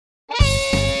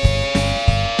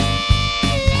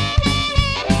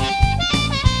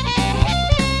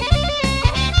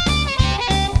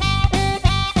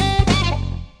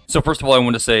So first of all, I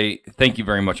want to say thank you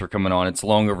very much for coming on. It's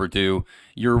long overdue.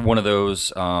 You're one of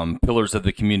those pillars of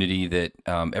the community that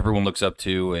everyone looks up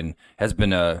to, and has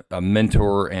been a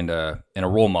mentor and a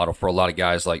role model for a lot of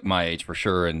guys like my age, for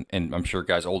sure, and I'm sure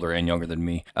guys older and younger than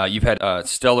me. You've had a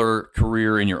stellar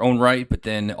career in your own right, but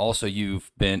then also you've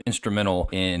been instrumental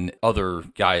in other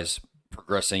guys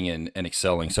progressing and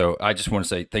excelling. So I just want to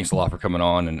say thanks a lot for coming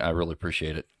on, and I really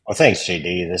appreciate it. Well, thanks,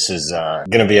 JD. This is going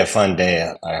to be a fun day.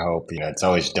 I hope. It's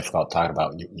always difficult talking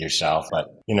about yourself, but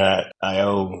I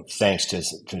owe thanks to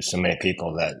so many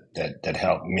people that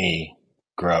helped me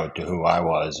grow to who I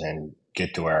was and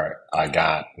get to where I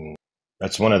got. And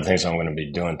that's one of the things I'm going to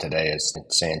be doing today is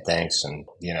saying thanks. And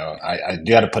I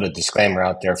do got to put a disclaimer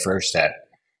out there first that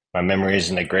my memory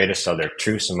isn't the greatest, so they're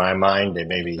truths in my mind. They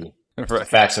may be Right.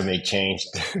 facts of me changed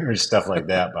or stuff like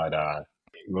that, but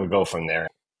we'll go from there.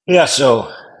 Yeah,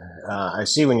 so I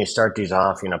see when you start these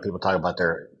off, people talk about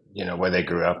their, where they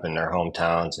grew up in their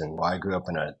hometowns. And I grew up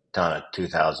in a town of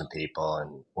 2,000 people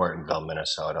in Ortonville,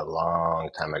 Minnesota, a long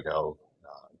time ago.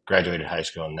 Graduated high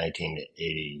school in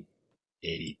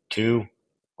 1982.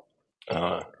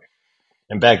 Uh,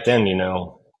 and back then,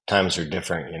 times were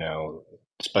different,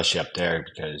 especially up there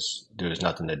because there was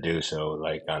nothing to do. So,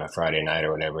 like on a Friday night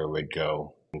or whatever, we'd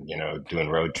go, doing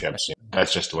road trips.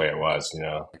 That's just the way it was.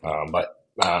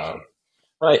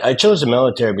 I chose the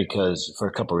military because for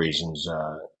a couple of reasons.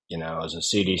 I was a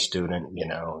CD student.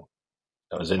 I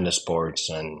was into sports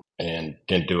and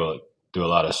didn't do a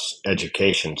lot of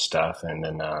education stuff, and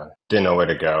then didn't know where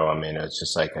to go. I mean, it's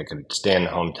just like I could stay in the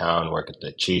hometown, work at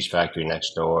the cheese factory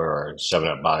next door, or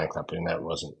 7-Up bottling company, and that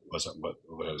wasn't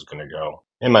what I was going to go.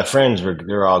 And my friends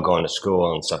they're all going to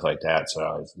school and stuff like that.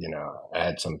 So I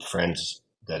had some friends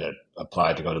that had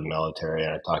applied to go to the military,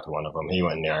 and I talked to one of them. He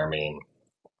went in the army,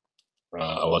 and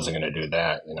I wasn't going to do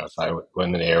that. So I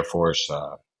went in the Air Force,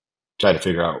 tried to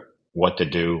figure out what to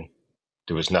do.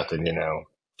 There was nothing,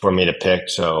 for me to pick.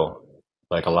 So,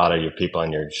 like a lot of your people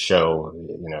on your show,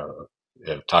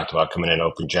 have talked about coming in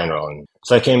open general. And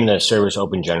so I came into service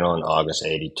open general in August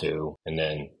 '82, and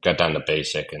then got down to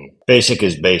basic. And basic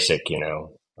is basic.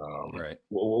 Right.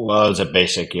 Well, as a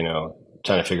basic, trying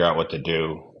to figure out what to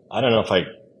do. I don't know if I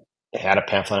had a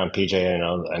pamphlet on PJ.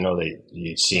 I know that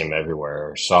you see them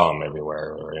everywhere or saw them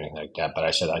everywhere or anything like that. But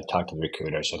I talked to the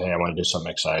recruiter. I said, hey, I want to do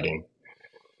something exciting.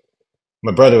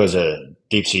 My brother was a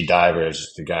deep sea diver,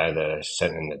 is the guy that I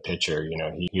sent in the picture.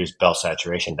 He was bell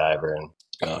saturation diver. And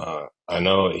I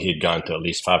know he'd gone to at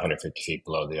least 550 feet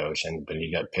below the ocean, but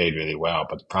he got paid really well.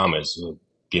 But the problem is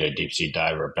being a deep sea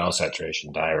diver, a bell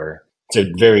saturation diver, it's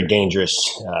a very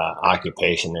dangerous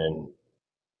occupation, and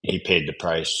he paid the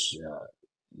price.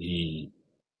 He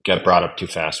got brought up too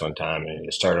fast one time, and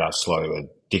it started off slowly with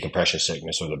decompression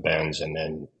sickness or the bends, and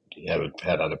then he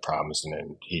had other problems, and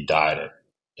then he died at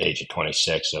age of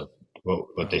 26 of what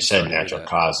Oh, they I'm said sorry to hear natural that.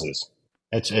 causes.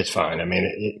 It's fine. I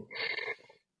mean,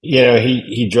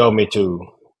 he drove me to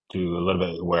a little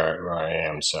bit where I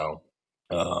am. So,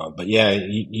 but yeah,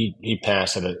 he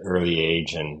passed at an early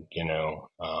age, and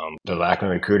the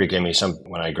Lackland recruiter gave me some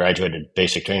when I graduated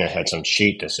basic training. I had some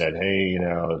sheet that said, hey,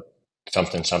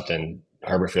 something something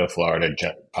Harborfield, Florida,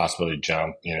 possibly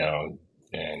jump,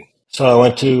 and so I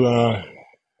went to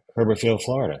Harborfield,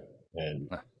 Florida, and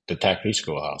the TACP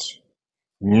schoolhouse.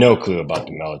 No clue about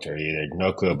the military either.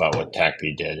 No clue about what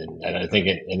TACP did, and I think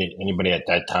anybody at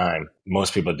that time,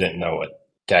 most people didn't know what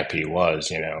TACP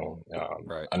was.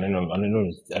 Right. I don't know. I don't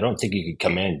know. I don't think you could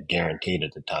come in guaranteed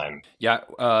at the time. Yeah,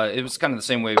 it was kind of the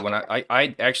same way when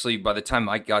I actually, by the time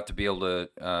I got to be able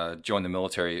to join the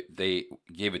military, they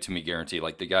gave it to me guaranteed.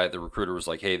 Like the recruiter was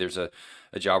like, hey, there's a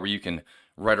job where you can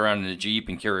ride around in a Jeep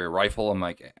and carry a rifle. I'm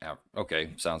like, "Ah,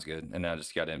 okay, sounds good. And I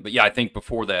just got in. But yeah, I think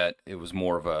before that, it was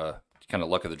more of a kind of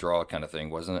luck of the draw kind of thing,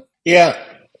 wasn't it? Yeah,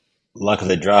 luck of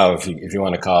the draw, if you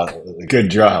want to call it a good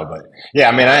draw. But yeah,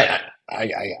 I mean, Right.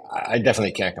 I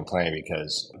definitely can't complain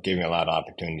because it gave me a lot of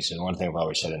opportunities. And one thing I've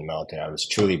always said in the military, I was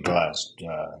truly blessed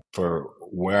for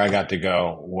where I got to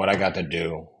go, what I got to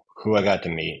do, who I got to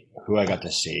meet, who I got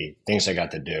to see, things I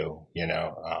got to do. And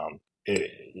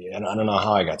I don't know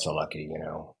how I got so lucky.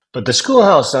 But the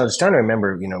schoolhouse, I was trying to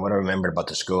remember, what I remembered about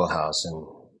the schoolhouse. And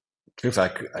truth, I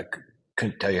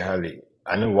couldn't tell you how the.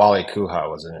 I knew Wally Kuha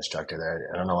was an instructor there.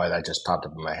 I don't know why that just popped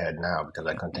up in my head now because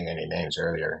I couldn't think of any names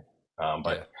earlier.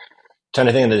 But Yeah. trying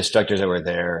to think of the instructors that were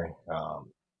there.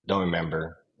 Don't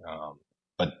remember.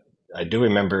 But I do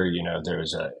remember, there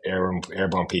was a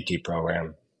airborne PT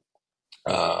program.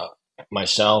 Uh,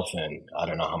 Myself and I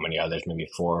don't know how many others, maybe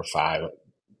 4 or 5,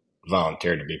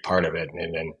 volunteered to be part of it.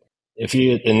 And then if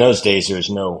you in those days there was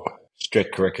no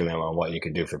strict curriculum on what you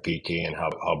could do for PT and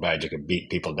how bad you could beat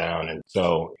people down. And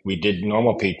so we did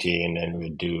normal PT, and then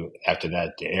we'd do after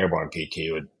that the airborne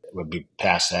PT would be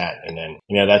past that, and then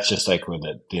that's just like when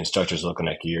the instructor's looking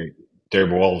like they're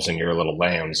wolves and you're little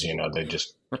lambs. They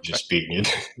just beating you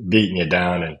beating you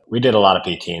down. And we did a lot of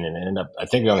PT, and it ended up I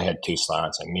think we only had 2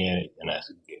 slots. And me and a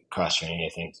cross training,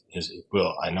 I think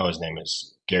I know his name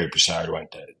is Gary Broussard,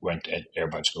 went to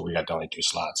airborne school. We got the only 2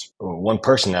 slots. Well, one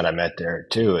person that I met there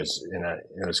too is,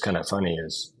 it was kind of funny,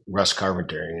 is Russ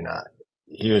Carpenter.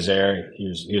 He was there.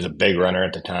 He was a big runner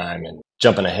at the time. And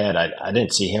jumping ahead, I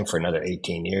didn't see him for another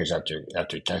 18 years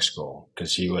after tech school,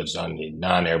 because he was on the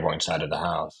non-airborne side of the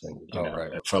house. And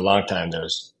Right. for a long time there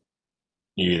was,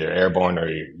 you either airborne or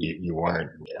you weren't.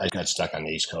 I got stuck on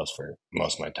the East Coast for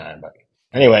most of my time. But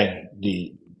anyway,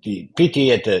 the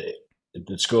PT at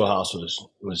the schoolhouse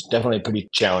was definitely pretty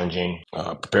challenging.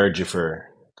 Prepared you for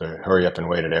the hurry up and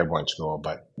wait at airborne school.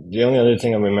 But the only other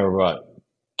thing I remember about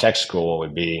tech school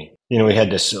would be, we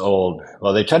had this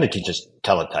they tried to teach us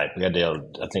teletype. We had the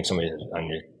old, I think somebody on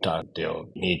your talk, the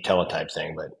old need teletype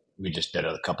thing, but we just did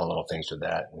a couple little things with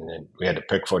that. And then we had the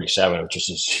Pick 47, which is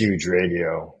this huge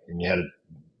radio, and you had to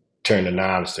turn the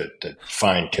knobs to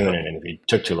fine tune it. And if you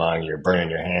took too long, you're burning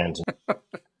your hands.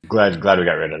 Glad we got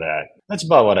rid of that. That's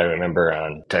about what I remember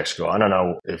on tech school. I don't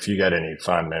know if you got any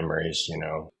fond memories,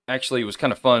 Actually, it was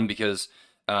kind of fun because,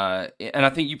 and I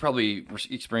think you probably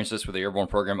experienced this with the airborne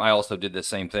program. I also did the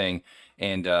same thing.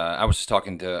 And I was just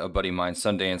talking to a buddy of mine,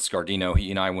 Sundance Scardino.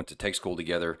 He and I went to tech school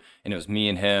together, and it was me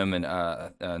and him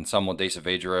and Samuel De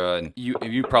Saavedra. And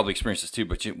you probably experienced this too,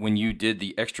 but when you did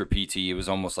the extra PT, it was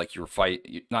almost like you were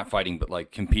not fighting, but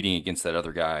like competing against that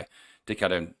other guy to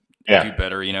kind of do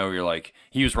better. You're like,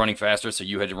 he was running faster, so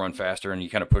you had to run faster, and you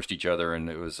kind of pushed each other. And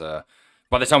it was,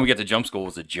 by the time we got to jump school, it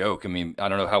was a joke. I mean, I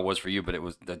don't know how it was for you, but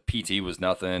the PT was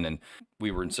nothing. And we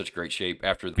were in such great shape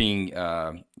after being,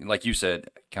 like you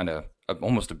said, kind of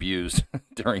almost abused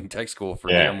during tech school for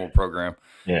the airborne program.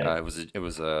 Yeah. It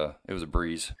was a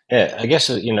breeze. Yeah. I guess,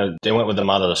 they went with the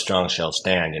model of strong shall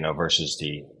stand, versus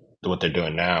what they're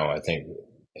doing now, I think.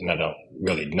 And I don't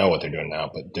really know what they're doing now,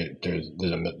 but there's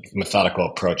a methodical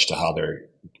approach to how they're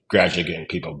gradually getting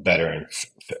people better and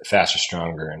faster,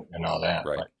 stronger, and all that.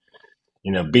 Right.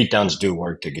 But, beatdowns do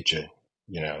work to get you,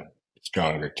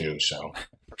 stronger too. So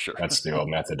For sure. That's the old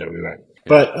method that we went.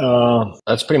 But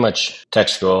that's pretty much tech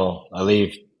school. I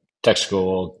leave tech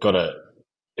school, go to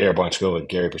airborne school with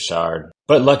Gary Broussard.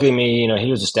 But luckily me,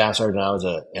 he was a staff sergeant, I was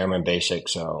a airman basic,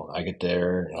 so I get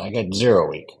there and I got 0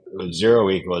 week. 0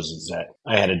 week was that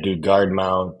I had to do guard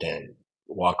mount and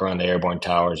walk around the airborne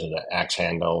towers with an axe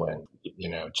handle, and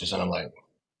and I'm like,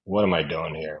 what am I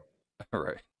doing here? All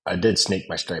right. I did sneak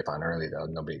my stripe on early though.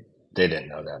 They didn't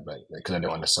know that, but because I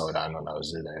didn't want to sew it on when I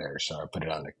was in there, so I put it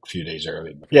on a few days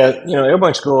early. But yeah,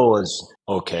 airborne school was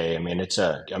okay. I mean,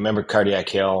 I remember Cardiac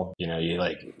Hill.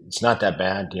 It's not that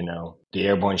bad. The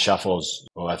airborne shuffles.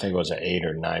 Well, I think it was an 8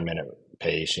 or 9 minute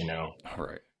pace. All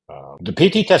right. The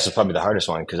PT test is probably the hardest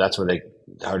one, because that's where the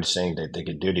hardest thing that they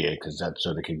could do to you, because that's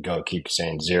where they could keep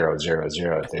saying 0, 0,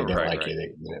 0. If they didn't like you,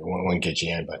 they wouldn't get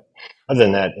you in. But other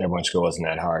than that, airborne school wasn't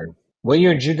that hard. What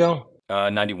year did you go?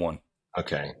 91.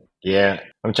 Okay. Yeah.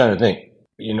 I'm trying to think.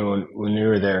 When you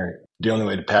were there, the only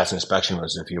way to pass inspection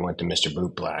was if you went to Mr.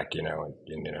 Boot Black,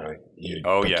 you'd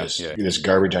put this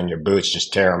garbage on your boots,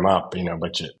 just tear them up,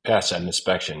 but you pass that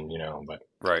inspection, but.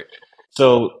 Right.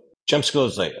 So jump school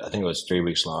is I think it was 3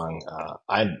 weeks long.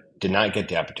 I did not get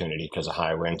the opportunity because of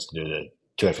high winds to do the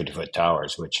 250-foot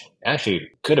towers, which actually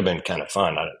could have been kind of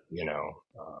fun. I don't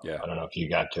know if you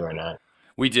got to or not.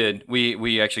 We did.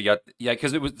 We actually got,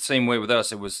 because it was the same way with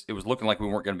us. It was looking like we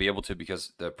weren't going to be able to,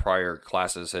 because the prior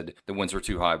classes the winds were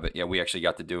too high. But yeah, we actually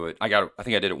got to do it. I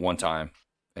think I did it one time,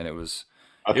 and it was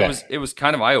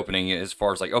kind of eye opening as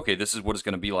far as okay, this is what it's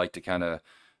going to be like to kind of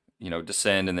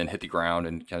descend and then hit the ground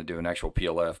and kind of do an actual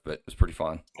PLF. But it was pretty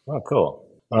fun. Oh, cool.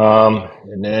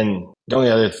 And then the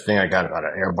only other thing I got about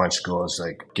an airborne school is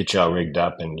get you all rigged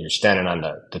up and you're standing on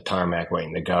the tarmac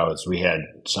waiting to go. Is we had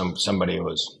somebody who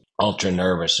was ultra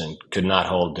nervous and could not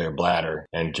hold their bladder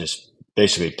and just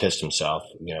basically pissed himself,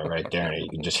 right there. And you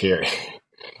can just hear it.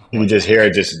 You can just hear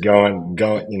it just going,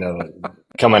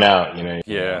 coming out,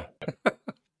 Yeah.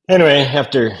 Anyway,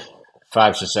 after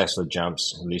 5 successful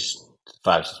jumps, at least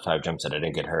five jumps that I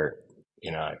didn't get hurt,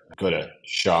 I go to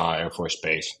Shaw Air Force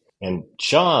Base. And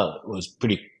Shaw was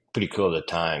pretty cool at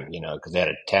the time, because they had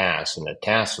a TAS, and the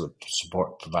TAS would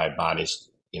provide bodies,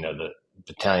 the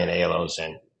battalion ALOs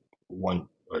and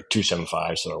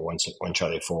 275s or one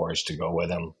Charlie 4s to go with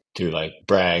them to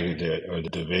brag or the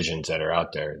divisions that are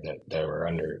out there that were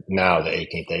under now the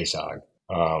 18th ASOG.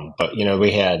 But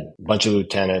we had a bunch of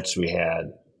lieutenants. We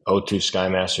had O2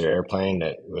 Skymaster airplane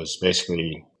that was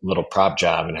basically a little prop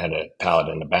job and had a pallet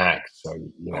in the back. So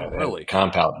Oh, they had a really?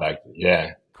 compound back.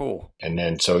 Yeah, Cool. and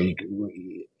then so you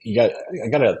got I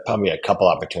got probably a couple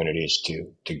opportunities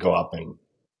to go up and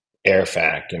air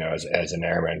fact. As an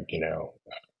airman.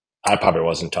 I probably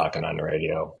wasn't talking on the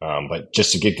radio, but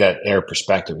just to get that air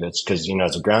perspective, it's because,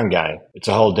 as a ground guy, it's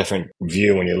a whole different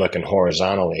view when you're looking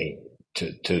horizontally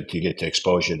to get the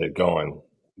exposure to going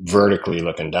vertically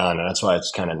looking down. And that's why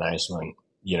it's kind of nice when,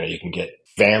 you can get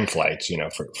FAM flights,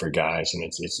 for guys. And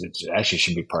it's actually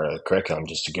should be part of the curriculum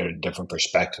just to get a different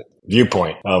perspective,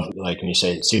 viewpoint of like when you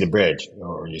say, see the bridge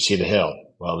or you see the hill.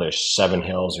 Well, there's 7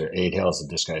 hills or 8 hills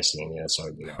that this guy's seeing, so,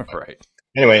 but Right.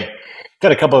 anyway,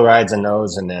 got a couple of rides on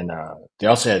those, and then they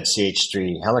also had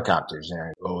CH-3 helicopters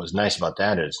there. What was nice about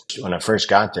that is when I first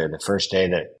got there, the first day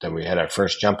that we had our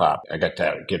first jump op, I got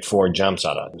to get 4 jumps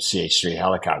out of CH-3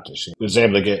 helicopters. I was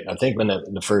able to get, I think, when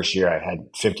the first year I had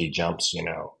 50 jumps,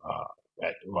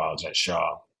 while I was at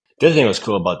Shaw. The other thing that was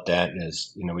cool about that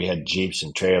is, we had Jeeps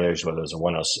and trailers, whether it was a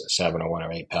 107 or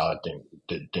 108 pallet,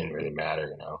 didn't really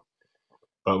matter.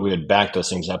 But we would back those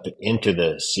things up into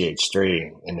the CH3,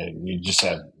 and then you just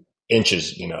have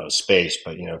inches, space,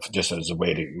 but, just as a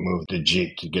way to move the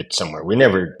Jeep to get somewhere. We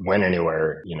never went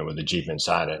anywhere, with the Jeep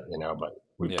inside it, but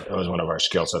Yeah. it was one of our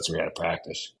skill sets we had to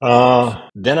practice. Nice.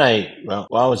 Then while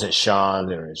I was at Shaw,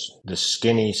 there was the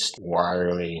skinny,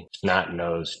 wiry,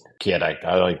 snot-nosed kid.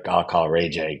 I'll call Ray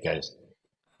J because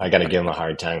I got to give him a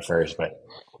hard time first. But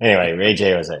anyway, Ray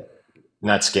J was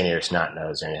not skinny or snot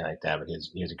nose or anything like that, but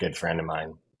he's a good friend of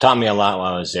mine. Taught me a lot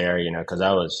while I was there, because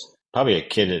I was probably a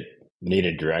kid that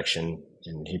needed direction,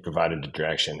 and he provided the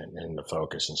direction and the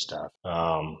focus and stuff.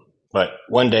 But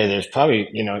one day there's probably,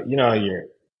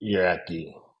 you're at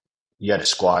you got a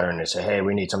squadron and they say, hey,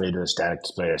 we need somebody to do a static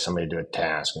display or somebody to do a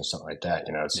task and something like that.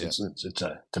 Yeah. It's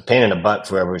a pain in the butt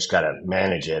for whoever's got to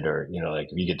manage it, or, like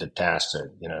if you get the task to,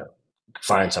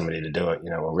 find somebody to do it.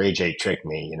 Well, Ray J tricked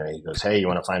me. He goes, hey, you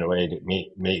want to find a way to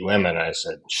meet women? I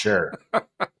said, sure.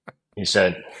 He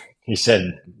said, I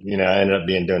ended up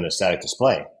doing the static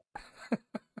display,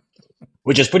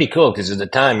 which is pretty cool because at the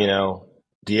time,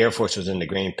 the Air Force was in the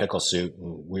green pickle suit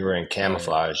and we were in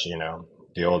camouflage,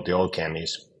 the old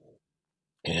camis.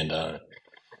 And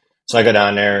so I go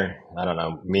down there, I don't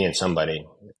know, me and somebody,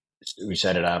 we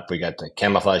set it up. We got the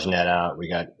camouflage net out. We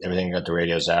got everything, got the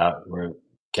radios out. We're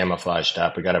camouflaged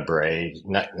up. We got a beret,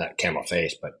 not camo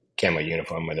face, but camo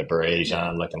uniform with the berets Yeah.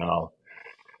 on, looking all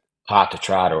hot to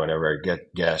trot or whatever,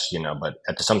 guess, but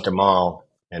at the Sumter Mall.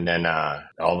 And then all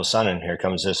of a sudden, here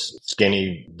comes this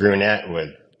skinny brunette with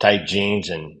tight jeans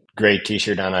and gray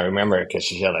T-shirt on. I remember it because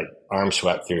she had like arm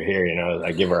sweat through here.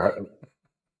 I give her,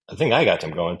 I think I got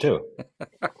them going too.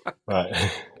 But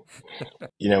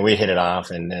we hit it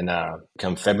off, and then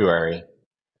come February,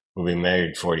 we'll be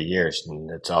married 40 years,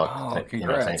 and it's all Oh, thanks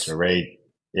congrats. to Ray.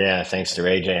 Yeah, thanks to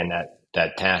Ray J and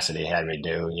that task that he had me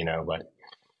do. But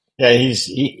yeah,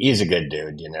 he's a good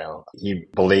dude. He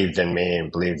believed in me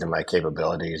and believed in my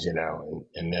capabilities.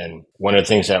 And then one of the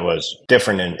things that was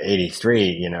different in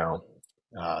 '83,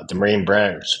 the Marine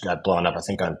Barracks got blown up. I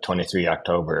think on 23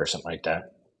 October or something like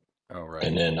that. Oh, right.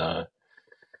 And then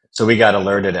so we got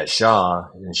alerted at Shaw,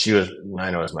 and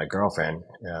Nina was my girlfriend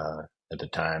at the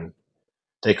time.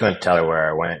 They couldn't tell her where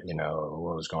I went,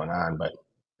 what was going on, but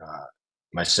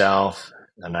myself,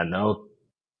 and I know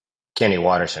Kenny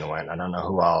Watterson went. I don't know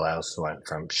who all else went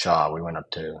from Shaw. We went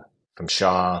from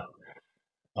Shaw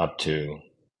up to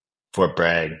Fort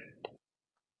Bragg,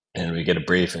 and we get a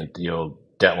brief at the old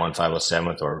Det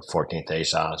 1507th or 14th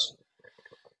ASOS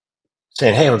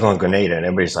saying, hey, we're going Grenada. And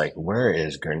everybody's like, where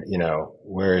is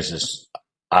this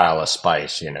Isle of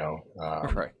Spice,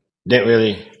 Right.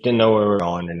 didn't know where we were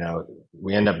going.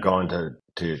 We end up going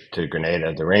to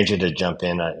Grenada. The ranger to jump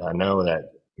in. I know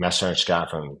that Master Sergeant Scott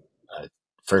from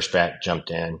First Bat jumped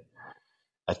in.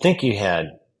 I think you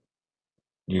had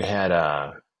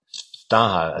Staha.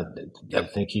 I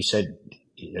Yep. think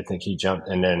he jumped,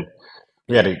 and then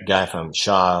we had a guy from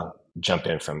Shaw jump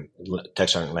in from Tech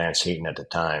Sergeant Lance Heaton at the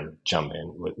time, jump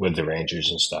in with the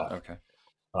Rangers and stuff. Okay.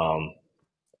 Um,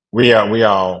 we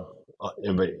all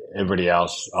everybody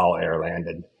else all air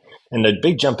landed, and the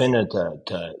big jump in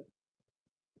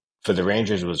for the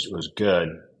Rangers was good.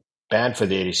 Bad for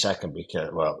the 82nd because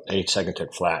 82nd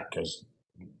took flack because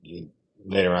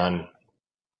later on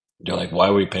you're like, why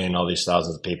are we paying all these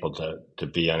thousands of people to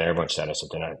be on airborne status if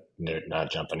they're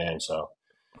not jumping in? So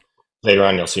later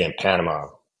on you'll see in Panama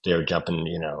they were jumping,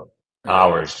 Yeah.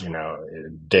 hours, a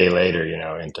day later,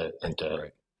 into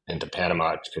Right. into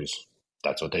Panama because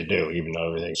that's what they do, even though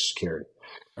everything's secured.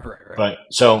 Right, right. But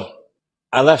so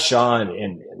I left Shaw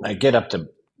and I get up to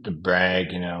Bragg,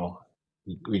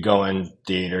 we go in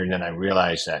theater and then I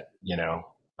realize that,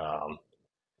 um,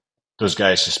 those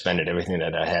guys suspended everything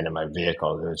that I had in my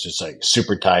vehicle. It was just like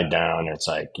super tied down. It's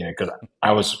like, cause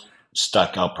I was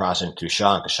stuck out processing through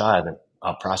Shaw because Shaw hadn't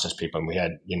out processed people and we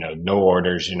had, no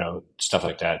orders, stuff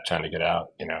like that trying to get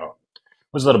out, It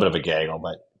was a little bit of a gaggle,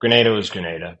 but Grenada was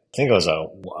Grenada. I think it was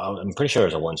I'm pretty sure it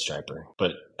was a one striper,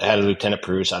 but it had a Lieutenant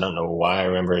Bruce. I don't know why I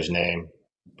remember his name,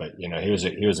 but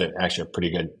actually a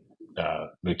pretty good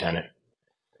lieutenant.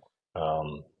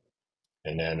 Um,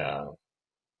 and then I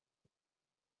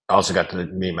also got to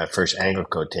meet my first Anglo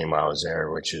Code team while I was there,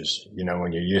 which is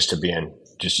when you're used to being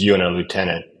just you and a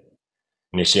lieutenant,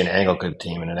 and you see an Anglo Code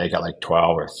team, and then they got like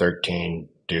 12 or 13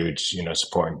 dudes,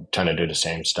 supporting, trying to do the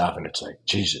same stuff, and it's like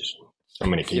Jesus, so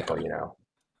many Yeah, people.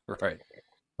 right.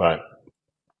 But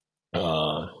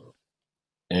uh,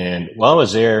 and while I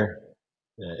was there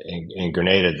in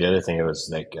Grenada, the other thing it was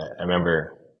like I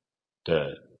remember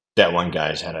the that one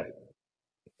guy's had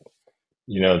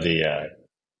the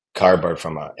cardboard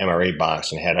from a MRE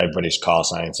box and had everybody's call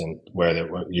signs and where the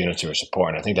what units they were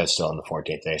supporting. I think that's still in the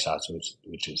 14th ASOS,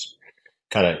 which is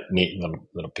kind of neat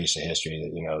little piece of history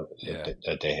that Yeah.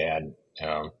 that they had.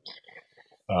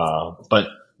 But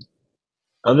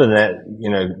other than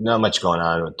that, not much going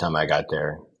on with the time I got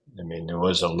there. I mean, there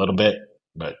was a little bit,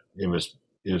 but it was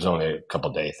only a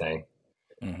couple day thing.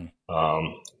 Hmm.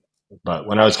 Um, but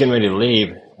when I was getting ready to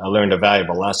leave, I learned a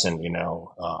valuable lesson.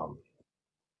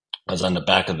 I was on the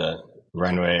back of the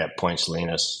runway at Point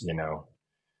Salinas.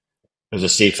 There's a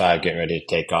C-5 getting ready to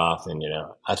take off, and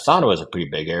I thought it was a pretty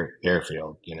big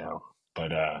airfield.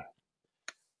 But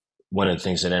one of the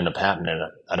things that ended up happening,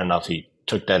 I don't know if he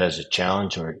took that as a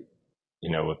challenge or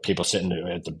with people sitting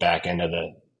at the back end of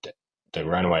the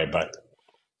runway, but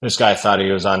this guy thought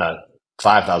he was on a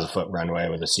 5,000-foot runway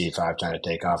with a C-5 trying to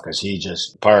take off because he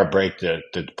just power braked the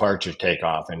departure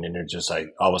takeoff, and then it's just like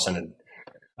all of a sudden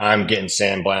I'm getting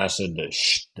sandblasted.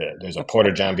 There's a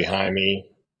porta john behind me,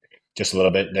 just a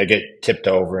little bit. They get tipped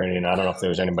over, and I don't know if there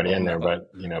was anybody Oh in no. there, but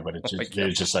Oh my it was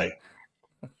God. just like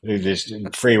it was just a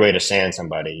free way to sand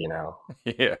somebody.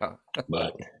 Yeah.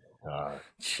 But uh,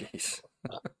 Jeez.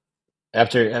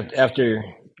 after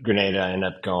Grenada, I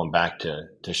ended up going back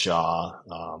to Shaw,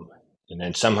 and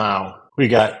then somehow we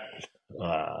got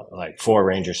like 4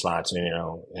 Ranger slots,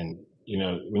 and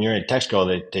when you're in tech school,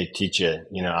 they teach you,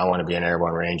 I want to be an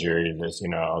airborne ranger, this,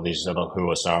 all these little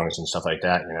hula songs and stuff like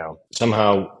that.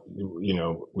 Somehow,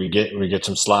 we get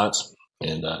some slots,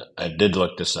 and I did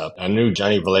look this up. I knew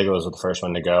Johnny Villella was the first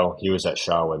one to go. He was at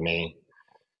Shaw with me.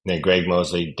 And then Greg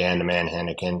Mosley, Dan the Man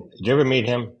Hennigan. Did you ever meet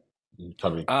him? You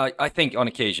probably. I think on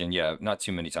occasion, yeah, not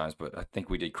too many times, but I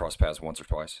think we did cross paths once or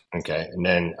twice. Okay, and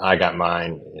then I got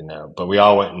mine, but we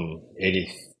all went in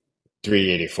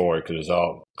 83, 84 because it was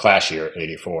all class year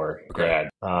 84 Okay. grad.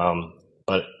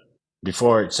 But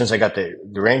since I got the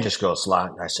Ranger School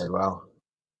slot, I said, well,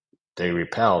 they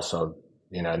repel, so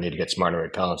I need to get smarter at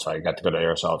repelling. So I got to go to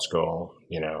air assault school,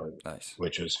 Nice.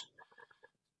 which was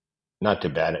not too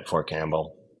bad at Fort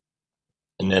Campbell.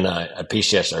 And then I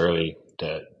PCS early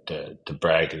to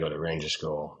brag to go to Ranger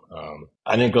School.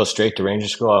 I didn't go straight to Ranger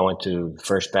School. I went to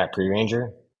First Bat Pre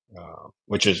Ranger,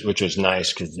 which was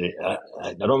nice because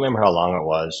I don't remember how long it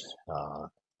was,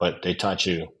 but they taught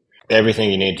you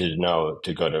everything you needed to know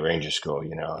to go to Ranger School. I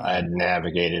Hmm. had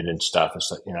navigated and stuff.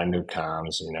 It's like, I knew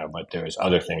comms, but there was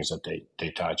other things that they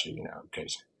taught you,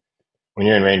 because when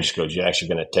you're in Ranger Schools, you're actually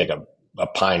going to take a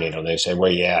pine needle. They say,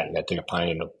 where you at? You got to take a pine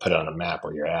needle, put it on a map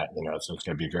where you're at, so it's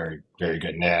going to be very, very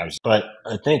good navs. But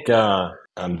I think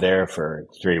I'm there for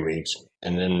 3 weeks.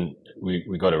 And then we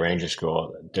go to Ranger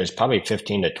School. There's probably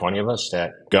 15 to 20 of us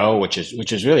that go, which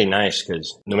is really nice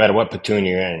because no matter what platoon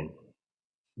you're in,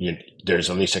 there's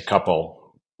at least a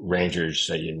couple Rangers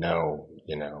that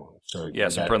so Yeah,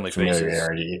 some that friendly faces.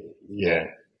 familiarity. Yeah.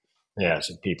 Yeah.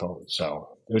 Some people.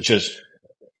 So, which is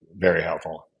very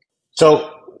helpful. So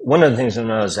one of the things I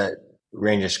know is that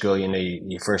Ranger School,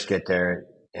 you first get there,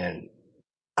 and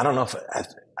I don't know if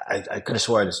I could have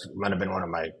swore this might have been one of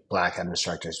my black hat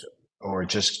instructors, or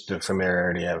just the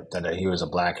familiarity of that he was a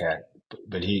black hat.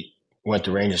 But he went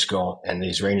to Ranger School, and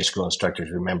these Ranger School instructors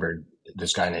remembered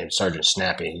this guy named Sergeant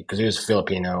Snappy because he was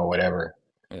Filipino or whatever,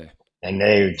 Yeah. and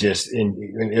they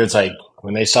it was like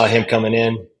when they saw him coming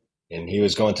in and he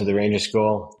was going to the Ranger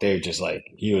School, they were just like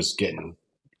he was getting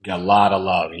got a lot of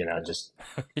love, just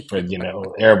for Yeah.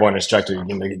 airborne instructor.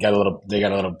 They got a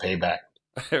little payback.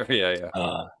 Yeah. Yeah.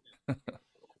 Uh,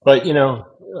 but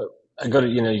I go to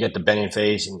you get the bending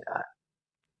phase, and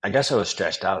I guess I was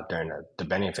stressed out during the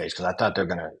bending phase because I thought they're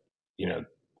gonna you know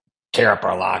tear up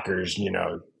our lockers,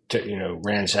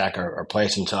 ransack our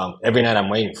place. And so every night I'm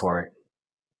waiting for it,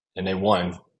 and they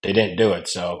won. They didn't do it,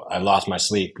 so I lost my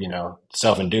sleep.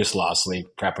 Self-induced lost sleep,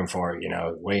 prepping for it.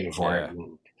 Waiting for it.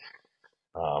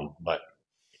 Yeah. But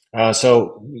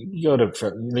so you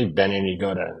you leave Benny and you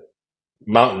go to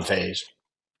Mountain Phase,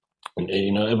 and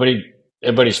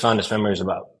everybody's fondest memories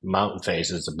about Mountain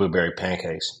Phase is the blueberry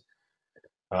pancakes.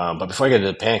 But before I get to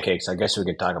the pancakes, I guess we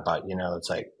could talk about, it's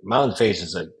like Mountain Phase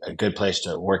is a good place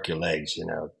to work your legs,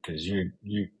 because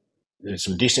there's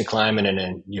some decent climbing, and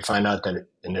then you find out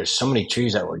and there's so many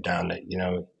trees that were down that,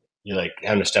 you like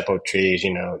having to step over trees,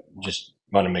 just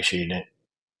want to make sure you didn't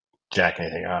jack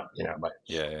anything up, but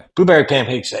Yeah. Yeah. blueberry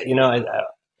pancakes,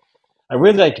 I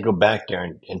really like to go back there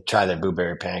and try their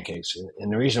blueberry pancakes.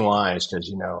 And the reason why is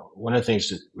because, one of the things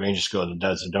that Ranger School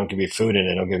does is don't give you food and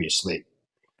they don't give you sleep.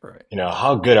 Right.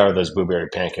 How good are those blueberry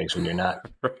pancakes when you're not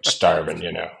Right. starving,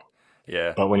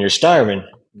 Yeah. But when you're starving,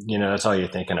 that's all you're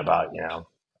thinking about,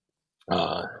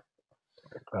 Uh,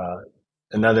 uh,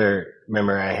 Another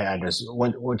memory I had is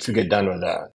once we get done with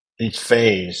each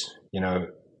phase,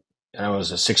 I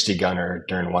was a 60 gunner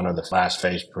during one of the last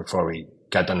phase before we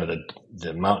got done with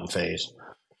the mountain phase.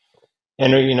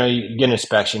 And, you get an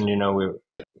inspection,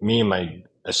 me and my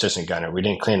assistant gunner, we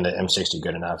didn't clean the M60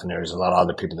 good enough. And there was a lot of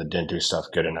other people that didn't do stuff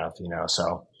good enough,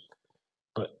 so,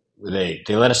 but they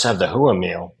let us have the hua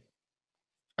meal.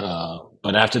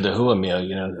 But after the hua meal,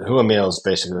 the hua meal is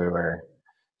basically where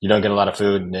you don't get a lot of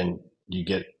food, and then you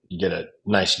get a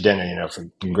nice dinner, for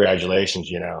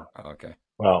congratulations, Okay.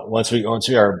 Well, once we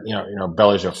are,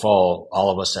 bellies are full, all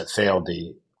of us that failed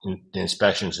the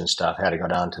inspections and stuff had to go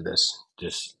down to this.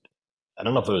 I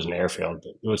don't know if it was an airfield,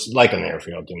 but it was like an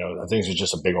airfield. I think it was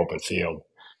just a big open field.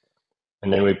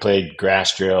 And then we played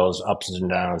grass drills, ups and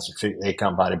downs, 8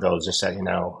 count bodybuilders, just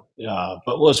that,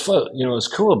 But what was fun, what's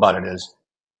cool about it is,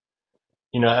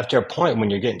 after a point when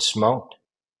you're getting smoked,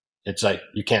 it's like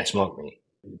you can't smoke me.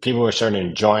 People were starting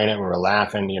enjoying it. We were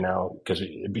laughing, because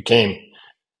it became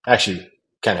actually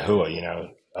kind of hooah,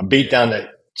 a beat Yeah. down that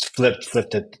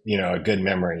flipped it, a good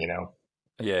memory,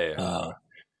 Yeah. Yeah.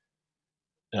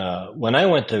 Uh, when I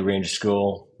went to Ranger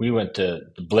School, we went to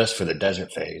Bliss for the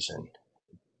desert phase, and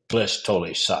Bliss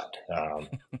totally sucked.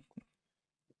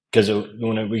 Because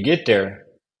when we get there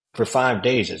for 5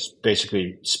 days, it's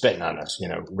basically spitting on us,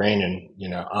 raining,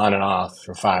 on and off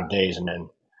for 5 days, and then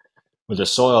with the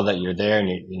soil that you're there, and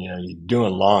you're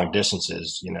doing long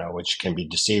distances, which can be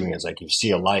deceiving. It's like you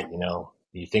see a light,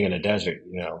 you think in the desert,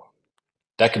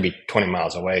 that could be 20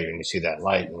 miles away when you see that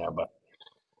light, but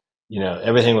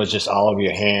everything was just all over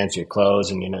your hands, your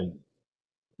clothes, and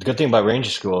the good thing about Ranger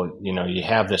School, you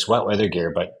have this wet weather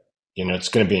gear, but it's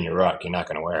going to be in your ruck. You're not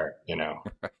going to wear it.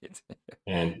 Right.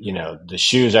 And the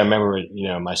shoes, I remember,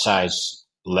 my size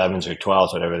 11s or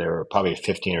 12s, whatever, they were probably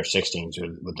 15 or 16s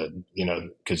with the,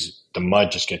 because the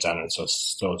mud just gets on it Oh,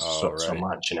 so right.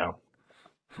 much.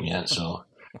 Yeah. So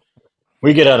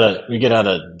we get out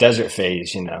of desert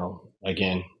phase,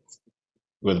 again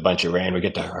with a bunch of rain. We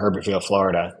get to Herbertville,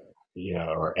 Florida,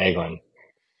 or Eglin.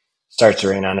 Starts to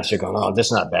rain on us. You're going, oh, this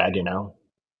is not bad.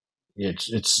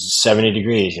 It's 70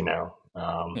 degrees.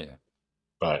 Yeah.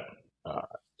 But uh,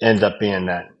 ended up being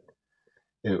that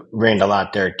it rained a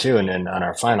lot there too. And then on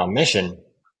our final mission,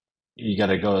 you got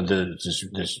to go to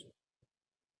this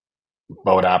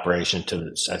boat operation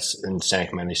that's in San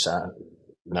Clemente Sound,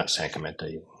 not San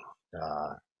Clemente,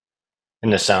 uh, in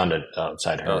the Sound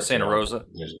outside Oh, Santa Herbertville. Rosa.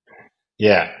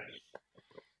 Yeah.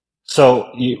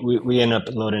 So we end up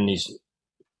loading these.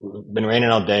 Been raining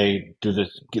all day.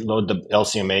 Load the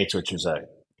LCM8s, which is a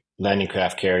landing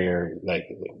craft carrier. Like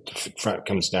the front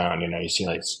comes down, you see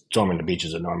like storming the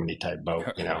beaches of Normandy type boat.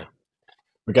 Right.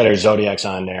 We got our Zodiacs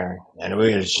on there, and it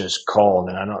was just cold.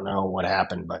 And I don't know what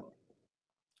happened, but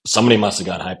somebody must have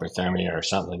got hypothermia or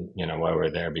something, while we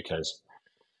were there, because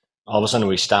all of a sudden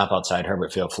we stop outside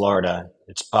Herbertville, Florida.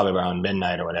 It's probably around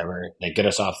midnight or whatever. They get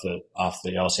us off the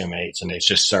LCM8s, and they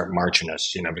just start marching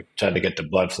us, try to get the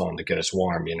blood flowing to get us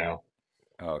warm,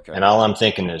 Oh, okay. And all I'm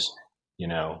thinking is, you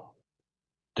know,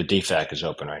 the DFAC is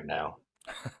open right now.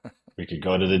 We could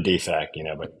go to the DFAC,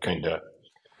 but couldn't do it.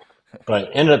 But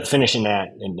ended up finishing that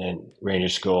in Ranger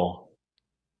School.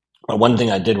 But one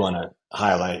thing I did want to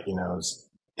highlight, is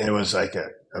it was like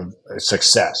a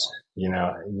success,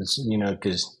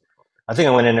 because I think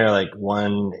I went in there like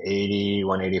 180,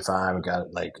 185, and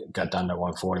got down to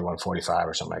 140, 145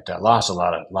 or something like that. Lost a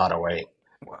lot of weight.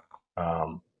 Wow.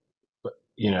 Um,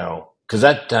 because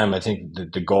that time I think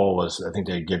the goal was, I think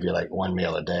they give you like one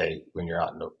meal a day when you're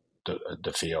out in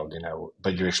the field,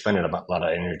 but you're expending a lot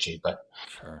of energy. But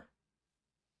Sure.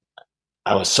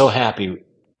 I was so happy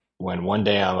when one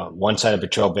day I'm on one side of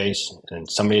patrol base and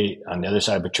somebody on the other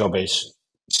side of patrol base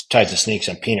tries to sneak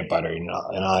some peanut butter, and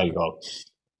I go,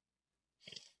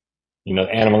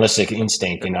 animalistic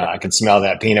instinct, I could smell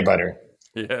that peanut butter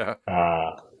Yeah.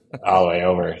 uh, all the way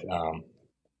over.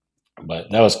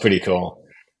 But that was pretty cool.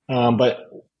 But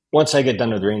once I get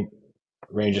done with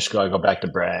Ranger School, I go back to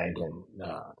Bragg, and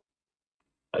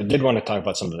I did want to talk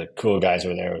about some of the cool guys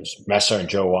over there. It was Master Sergeant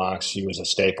Joe Walks. He was a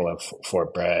staple of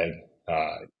Fort Bragg.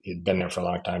 He'd been there for a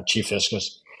long time. Chief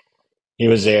Fiscus, he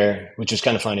was there, which was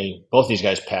kind of funny. Both these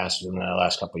guys passed in the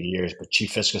last couple of years, but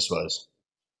Chief Fiscus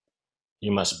he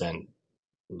must have been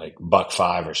like buck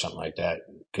 5 or something like that.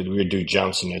 Because we would do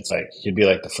jumps, and it's like he'd be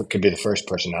like could be the first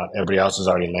person out. Everybody else has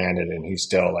already landed, and he's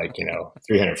still like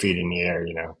 300 feet in the air.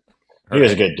 He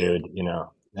was a Right. good dude.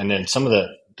 And then some of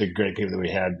the great people that we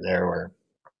had there were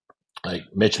like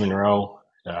Mitch Monroe.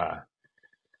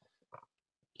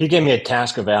 He gave me a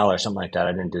task of valor or something like that.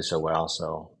 I didn't do so well,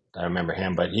 so I remember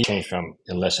him. But he changed from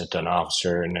enlisted to an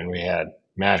officer, and then we had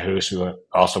Matt Hoos, who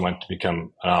also went to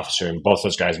become an officer, and both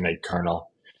those guys made colonel.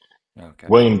 Okay.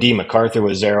 William D. MacArthur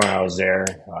was there when I was there.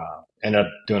 Ended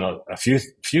up doing a few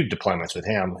deployments with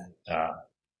him.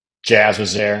 Jazz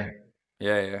was there.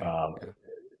 Yeah. Yeah. Um, Yeah.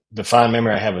 the fond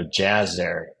memory I have of Jazz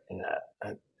there,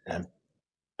 and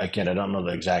again, I don't know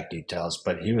the exact details,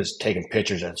 but he was taking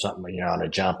pictures of something, on a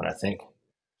jump, and I think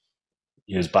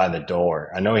he was by the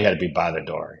door. I know he had to be by the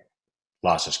door.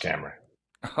 Lost his camera.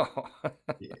 Oh,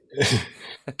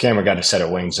 Camera got a set of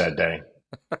wings that day.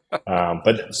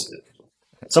 But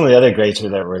some of the other greats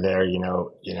that were there,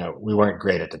 we weren't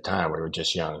great at the time. We were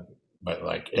just young. But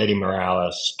like Eddie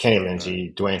Morales, Kenny right.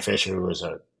 Lindsay, Dwayne Fisher, who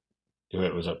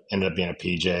ended up being a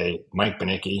PJ, Mike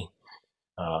Benicki.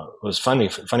 What was funny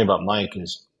about Mike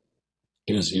is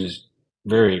he was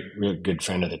very real good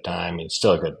friend at the time. He's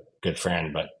still a good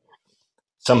friend, but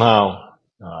somehow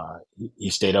he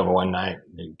stayed over one night.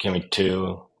 He gave me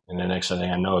two, and the next thing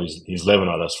I know, he's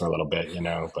living with us for a little bit.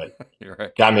 But You're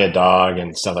right. got me a dog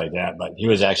and stuff like that. But he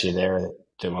was actually there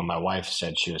when my wife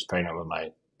said she was pregnant with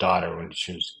my daughter when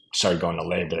started going to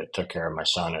labor. That took care of my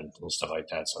son and stuff like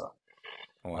that. So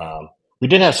Wow. um, we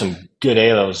did have some good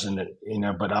ALOs in it.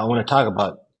 But I want to talk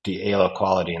about the ALO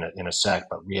quality in a sec.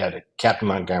 But we had a Captain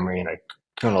Montgomery and a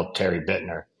Colonel Terry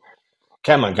Bittner.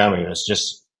 Captain Montgomery was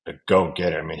just a go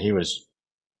getter. I mean, he was.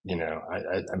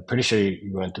 I'm pretty sure he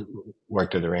went to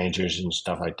work with the Rangers and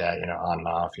stuff like that. On and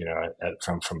off.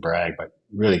 From Bragg, but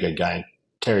really good guy.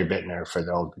 Terry Bittner, for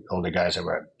the older guys that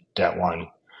were at that one,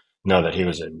 know that he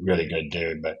was a really good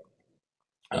dude. But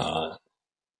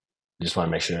just want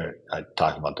to make sure I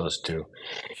talk about those two.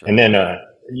 And Sure.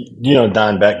 then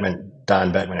Don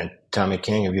Beckman and Tommy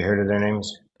King. Have you heard of their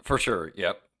names? For sure.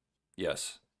 Yep.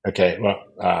 Yes. Okay,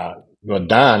 well,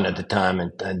 Don at the time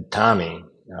and Tommy,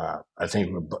 I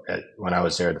think when I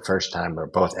was there the first time, were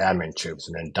both admin troops,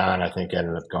 and then Don, I think,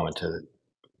 ended up going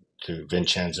to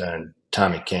Vincenza, and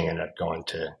Tommy King ended up going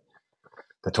to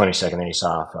the 22nd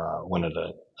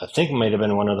ASOF. I think, might have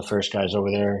been one of the first guys over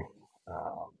there,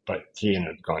 but he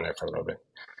ended up going there for a little bit.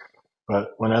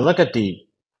 But when I look at the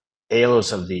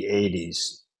ALOs of the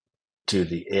 '80s to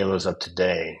the ALOs of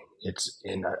today, it's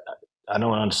in. I don't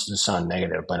want to sound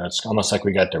negative, but it's almost like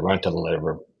we got the runt of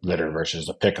the litter versus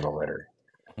the pick of the litter.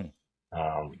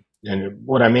 Hmm. And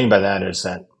what I mean by that is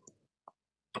that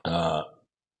uh,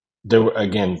 there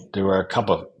were a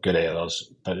couple of good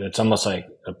ALOs, but it's almost like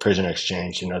a prisoner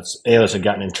exchange. It's ALOs had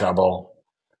gotten in trouble,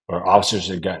 or officers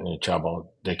had gotten in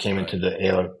trouble. They came into Right. the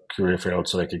ALO career field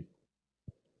so they could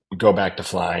go back to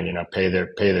flying. Pay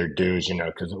their dues.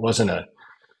 Because it wasn't a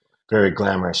very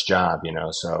glamorous job.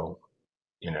 So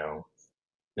you know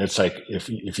it's like if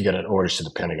you got an orders to the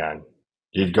Pentagon,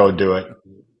 you'd go do it.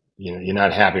 You're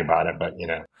not happy about it, but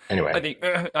anyway. I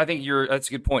think that's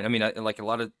a good point. I mean, like a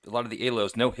lot of the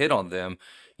ALOs, no hit on them.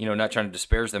 Not trying to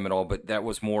disparage them at all, but that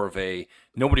was more of a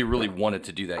nobody really wanted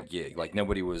to do that gig. Like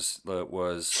nobody was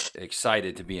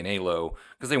excited to be an ALO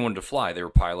because they wanted to fly. They were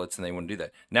pilots and they wanted to do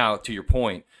that. Now, to your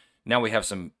point, now we have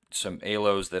some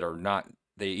ALOs that are not.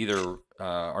 They either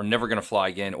are never going to fly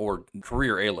again or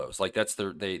career ALOs. Like that's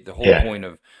the whole Yeah, point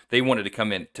of they wanted to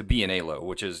come in to be an ALO,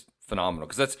 which is phenomenal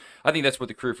because I think that's what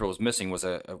the career field was missing was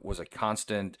a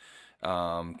constant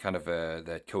kind of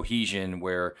that cohesion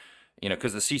where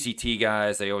because the CCT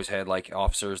guys they always had like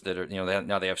officers that are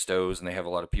now they have stows and they have a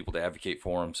lot of people to advocate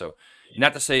for them. So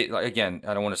not to say like, again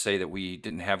I don't want to say that we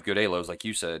didn't have good ALOs like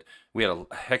you said we had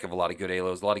a heck of a lot of good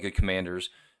ALOs a lot of good commanders.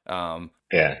 Um,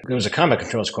 yeah. There was a combat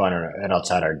control squadron right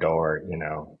outside our door,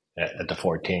 at the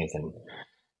 14th, and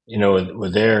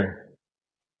with their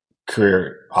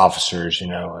career officers,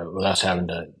 with us having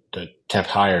the temp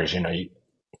hires,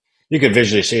 you could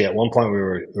visually see at one point we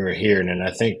were here, and then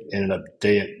I think ended up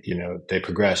they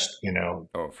progressed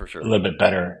Oh, for a sure. little bit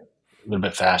better, a little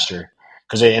bit faster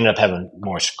because they ended up having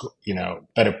more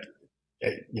better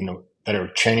better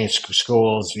training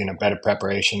schools, better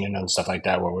preparation, and stuff like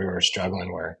that. Where we were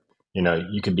struggling, where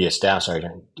you could be a staff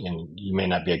sergeant and you may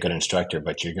not be a good instructor,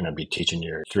 but you're going to be teaching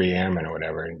your three airmen or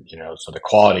whatever, and so the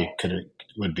quality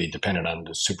would be dependent on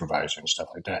the supervisor and stuff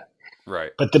like that.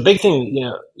 Right. But the big thing,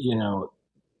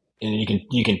 and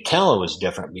you can tell it was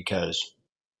different because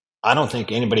I don't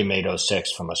think anybody made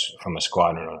 '06 from a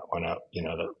squadron on up,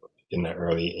 in the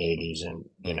early '80s and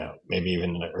Hmm. maybe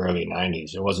even in the early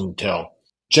 '90s. It wasn't until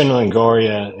General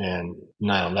Angoria and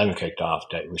 9/11 kicked off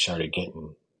that we started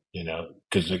getting,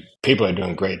 because the people are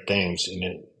doing great things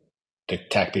and the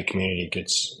TACP community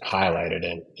gets highlighted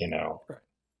and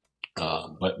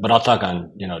Right. but I'll talk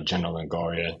on General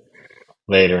Angoria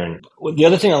later. And the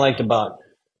other thing I liked about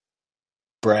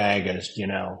Bragg is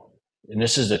and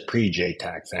this is the pre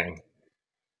JTAC thing.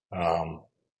 Um,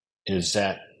 is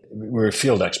that we were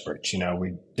field experts.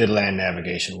 We did land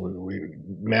navigation, we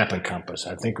map and compass.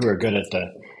 I think we were good at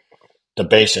the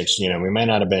basics. We might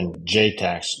not have been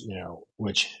JTACs,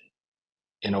 which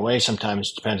in a way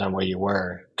sometimes depends on where you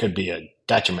were, could be a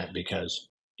detriment because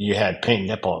you had Pink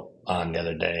Nipple on the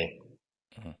other day,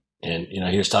 Hmm. and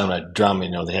he was talking about drum.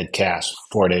 They had cast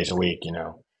 4 days a week.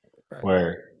 Right.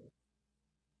 Where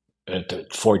at the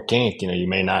 14th,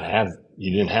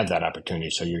 you didn't have that opportunity.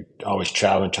 So you're always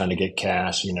traveling, trying to get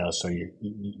cash, so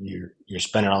you're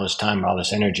spending all this time, all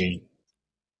this energy,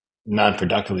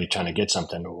 non-productively trying to get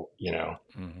something,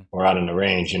 Hmm. or out in the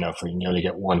range, for to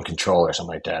get one control or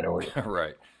something like that. Or,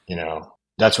 Right.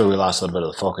 that's where we lost a little bit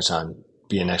of the focus on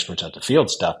being experts at the field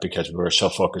stuff because we were so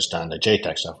focused on the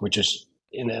JTEC stuff, which is,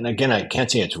 and again, I can't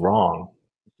say it's wrong.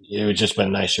 It would just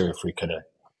been nicer if we could have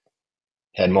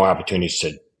had more opportunities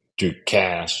to do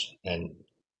cash and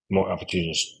more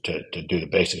opportunities to do the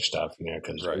basic stuff,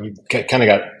 because Right. we kind of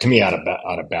got to me out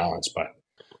of balance. But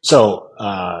so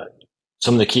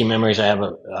some of the key memories I have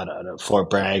out of Fort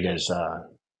Bragg is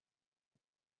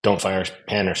don't fire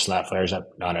pan or slap flares up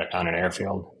on an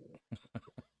airfield.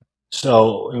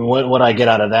 So what I get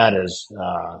out of that is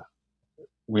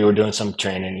we were doing some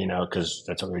training, because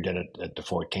that's what we did at the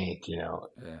 14th, Yeah.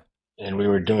 and we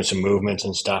were doing some movements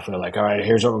and stuff. We are like, all right,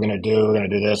 here's what we're going to do. We're going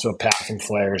to do this. We'll pass some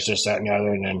flares, this, that, and the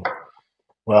other. And then,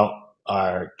 well,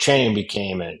 our training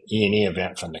became an E&E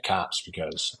event from the cops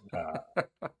because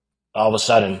all of a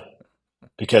sudden,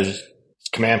 because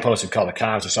command post had called the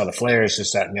cops, I saw the flares,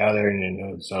 this, that, and the other.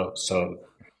 And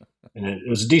and it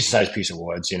was a decent sized piece of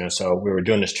woods, so we were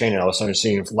doing this training. All of a sudden,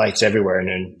 seeing lights everywhere. And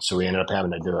then, so we ended up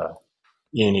having to do a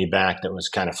E&E back. That was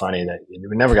kind of funny that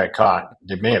we never got caught.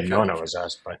 They may have known Okay. it was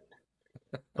us, but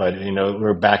we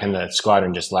were back in the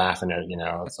squadron just laughing at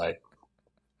it's like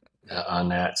on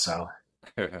that. So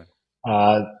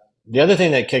uh, the other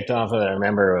thing that kicked off that I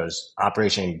remember was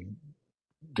Operation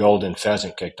Golden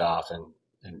Pheasant kicked off,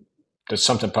 and there's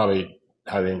something probably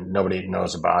nobody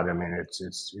knows about. I mean,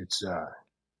 it's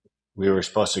we were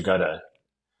supposed to go to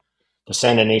the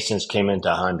Sandinistas came into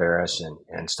Honduras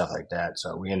and stuff like that,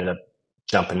 so we ended up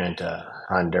jumping into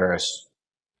Honduras,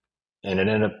 and it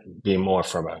ended up being more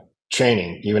from a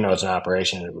training, even though it's an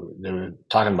operation. They were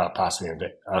talking about possibly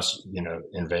us,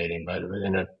 invading, but it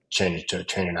ended up changing to a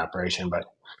training operation. But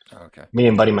Okay. me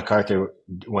and Buddy MacArthur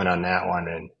went on that one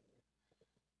and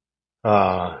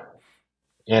uh,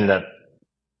 ended up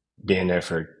being there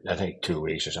for I think 2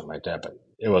 weeks or something like that. But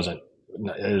it wasn't.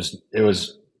 It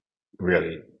was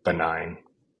really benign.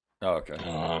 Oh, okay.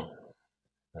 Uh,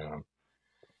 um,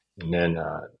 and then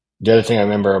the other thing I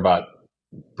remember about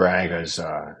Bragg is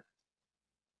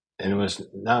and it was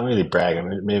not really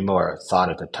bragging, maybe more a thought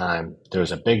at the time. There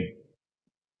was a big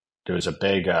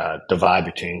divide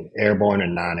between airborne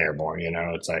and non-airborne.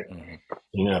 It's like Hmm.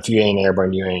 if you ain't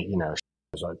airborne, you ain't.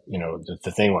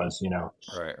 The thing was.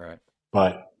 Right. Right.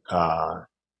 But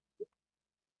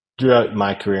throughout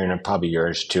my career and probably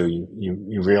yours too,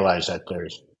 you realize that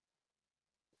there's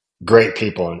great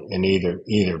people in either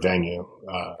venue.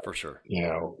 For sure. You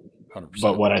know, but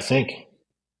 100%. what I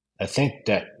think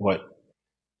that what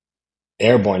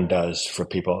airborne does for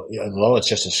people, although it's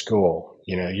just a school,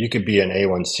 you could be an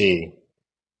A1C,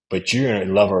 but you're going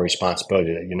to love a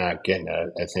responsibility that you're not getting,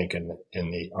 I think,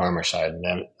 in the armor side. And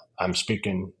then I'm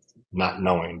speaking not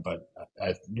knowing, but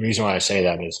the reason why I say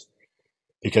that is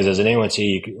because as an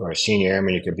A1C or a senior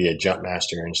airman, you could be a jump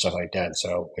master and stuff like that.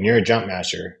 So when you're a jump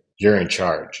master, you're in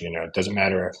charge. It doesn't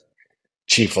matter if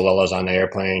Chief Villella's on the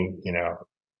airplane,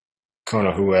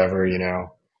 Colonel whoever,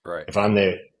 Right. if I'm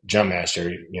the jump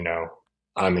master,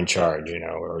 I'm in charge,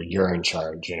 or you're in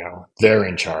charge, they're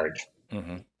in charge.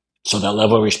 Hmm. So that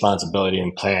level of responsibility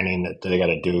and planning that they got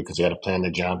to do, because they got to plan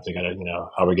the jump, they got to,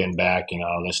 how we're getting back,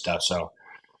 all this stuff. So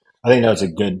I think that was a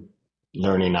good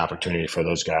learning opportunity for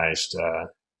those guys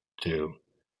to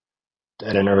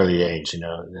at an early age,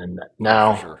 And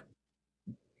Oh, for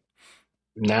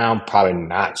now, sure. probably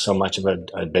not so much of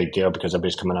a big deal because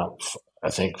everybody's coming out, I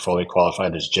think, fully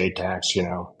qualified as JTAX.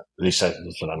 At least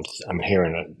that's what I'm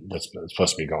hearing that's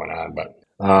supposed to be going on. But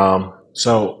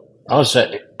so I was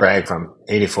at Bragg from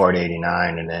 '84 to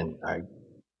 '89, and then I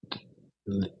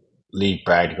leave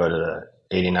Bragg to go to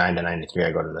the '89 to '93.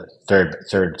 I go to the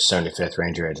third 75th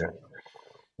Ranger Regiment.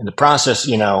 In the process,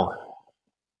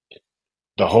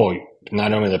 the whole,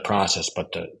 not only the process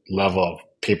but the level of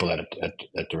people at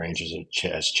the Rangers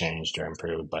has changed or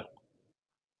improved. But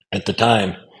at the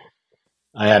time,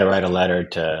 I had to write a letter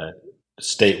to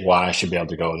state why I should be able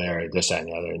to go there, this, that, and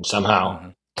the other. And somehow, Hmm.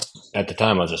 at the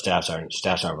time, I was a staff sergeant.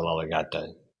 Staff Sergeant Villella got to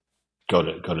go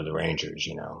to the Rangers.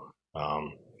 Uh,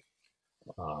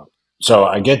 so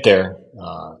I get there.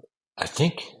 I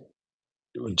think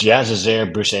Jazz is there.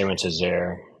 Bruce Aarons is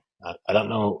there. I don't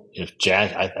know if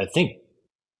Jazz. I think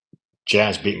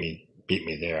Jazz beat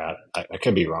me there. I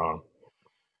could be wrong.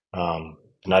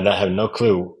 And I have no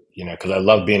clue, because I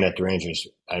love being at the Rangers.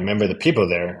 I remember the people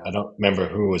there. I don't remember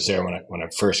who was there when I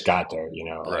first got there,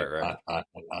 Right, like right.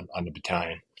 on the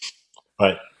battalion.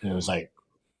 But it was like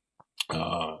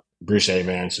Bruce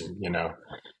Avance and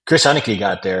Chris Honeyke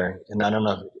got there, and I don't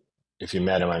know if you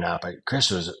met him or not, but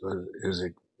Chris was a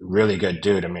really good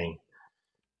dude. I mean,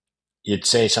 you'd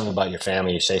say something about your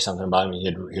family, you say something about me,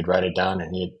 he'd write it down,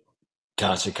 and he'd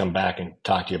constantly come back and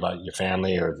talk to you about your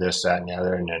family or this, that, and the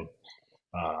other, and then.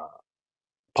 Uh,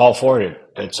 Paul Ford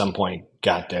at some point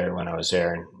got there when I was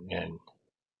there, and I'm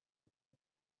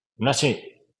not saying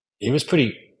he was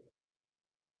pretty.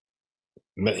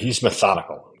 He's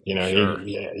methodical. Sure.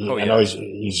 Oh, I know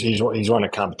yeah. he's won a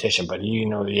competition, but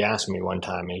he asked me one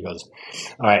time, and he goes,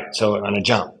 "All right, so on a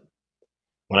jump,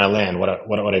 when I land, what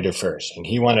I do first?" And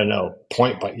he wanted to know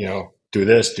point, but do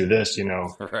this, do this.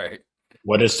 Right.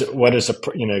 What is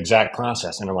the exact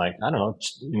process? And I'm like, I don't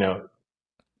know,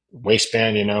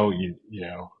 waistband,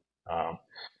 um,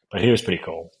 but he was pretty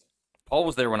cool. Paul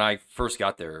was there when I first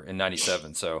got there in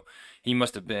 '97, so he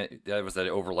must have been. That was that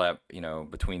overlap,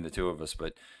 between the two of us.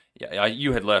 But yeah,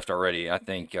 you had left already. I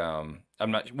think. I'm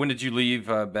not. When did you leave,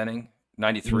 Benning?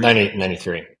 '93.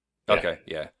 93. Yeah. Okay,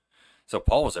 yeah. So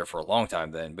Paul was there for a long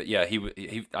time then. But yeah,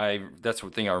 he. I. That's the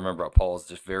thing I remember about Paul is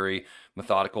just very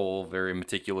methodical, very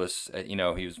meticulous. He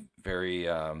was very.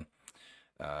 And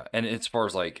as far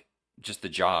as like just the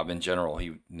job in general,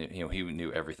 he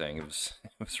knew everything. It was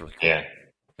it was really Yeah. cool.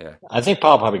 Yeah. I think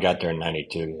Paul probably got there in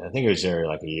 '92. I think he was there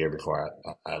like a year before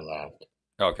I left.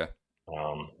 Okay.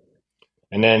 Um,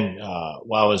 and then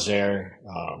while I was there,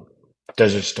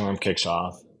 Desert Storm kicks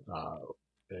off. Uh,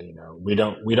 we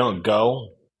don't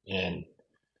go, and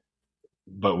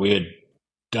but we had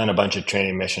done a bunch of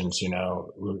training missions.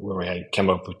 Where we had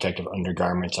chemical protective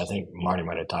undergarments. I think Marty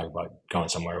might have talked about going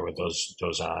somewhere with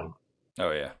those on,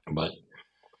 Oh yeah. but.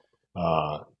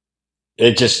 Uh,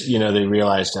 it just they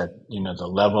realized that the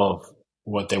level of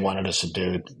what they wanted us to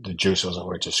do, the juice wasn't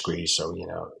worth the squeeze. So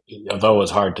although it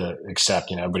was hard to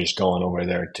accept, everybody's going over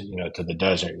there to the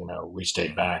desert. We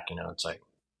stayed Hmm. back. It's like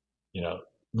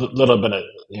little bit of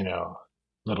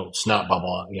little snot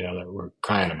bubble that we're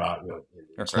crying about.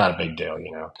 It's not Right. a big deal.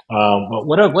 But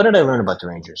what did I learn about the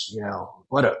Rangers?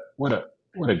 What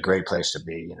a great place to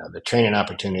be. The training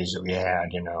opportunities that we had.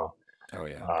 Oh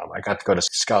yeah. I got to go to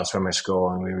Scout Swimmer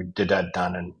School, and we did that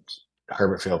down in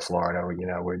Herbertfield, Florida.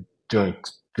 We're doing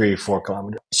 3 4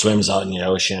 kilometer swims out in the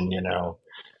ocean.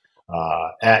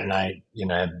 At night,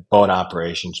 had boat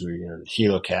operations. We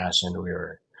helocast, and we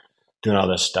were doing all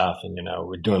this stuff, and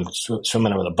we're doing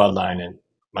swimming over the Bud Line. And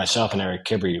myself and Eric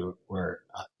Kibbe were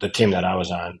the team that I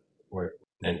was on.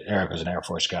 And Eric was an Air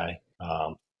Force guy.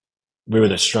 We were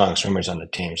the strong swimmers on the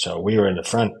team. So we were in the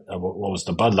front of what was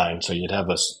the Bud Line. So you'd have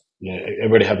us,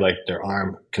 everybody have like their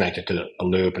arm connected to a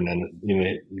loop, and then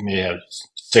you may have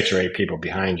 6 or 8 people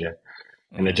behind you,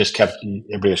 and it Hmm. just kept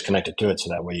everybody was connected to it, so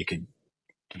that way you could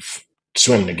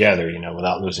swim together,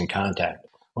 without losing contact.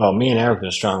 Well, me and Eric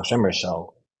are strong swimmers,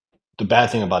 so the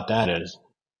bad thing about that is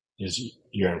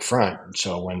you're in front.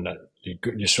 So when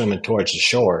you're swimming towards the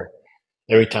shore,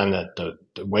 every time that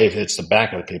the wave hits the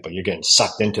back of the people, you're getting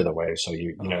sucked into the wave. So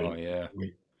Oh yeah.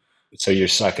 so you're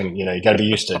sucking. You got to be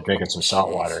used to drinking some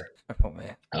salt Jeez. water. Oh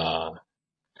man. Uh,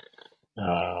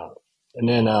 uh, and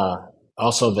then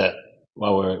also that.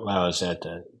 while I was at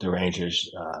the Rangers,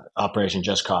 Operation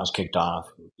Just Cause kicked off.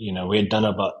 We had done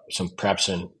about some preps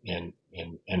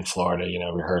in Florida,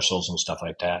 rehearsals and stuff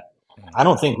like that. Mhm. I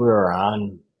don't think we were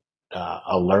on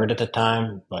alert at the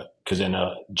time, but because I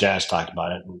know Jazz talked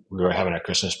about it. We were having a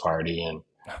Christmas party, and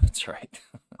Oh, that's right.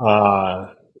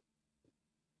 uh,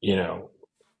 you know,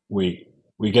 we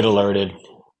we get alerted.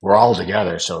 We're all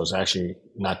together, so it was actually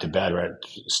not too bad. We're at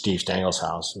Steve Stangel's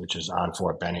house, which is on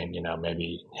Fort Benning,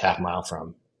 maybe half mile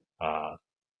from uh,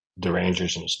 the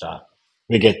Rangers and stuff.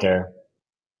 We get there,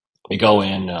 we go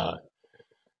in. Uh,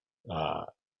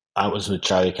 I was with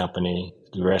Charlie Company.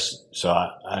 The rest, so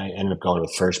I ended up going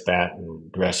with first bat, and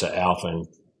the rest of Alpha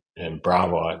and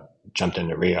Bravo I jumped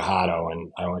into Rio Hato,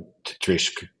 and I went to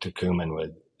Trish to Kuman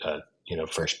with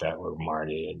first bat with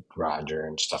Marty and Roger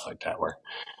and stuff like that.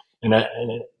 And I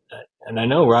and I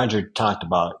know Roger talked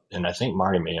about, and I think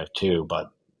Marty may have too,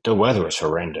 but the weather was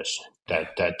horrendous Yeah.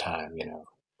 that time.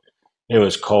 It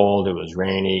was cold. It was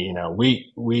rainy.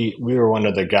 We were one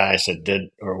of the guys that did,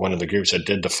 or one of the groups that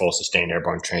did the full sustained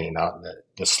airborne training out in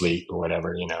the sleet or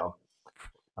whatever.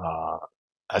 Uh,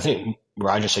 I think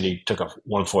Roger said he took a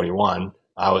 141.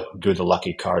 I would do the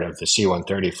lucky card of the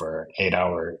C-130 for an 8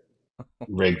 hour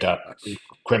rigged up Gosh.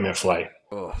 equipment flight.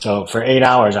 Oh, So for 8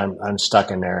 hours, I'm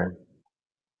stuck in there,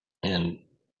 and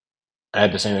I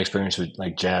had the same experience with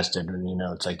like Jazz did.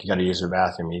 It's like you got to use the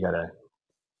bathroom. You got to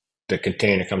the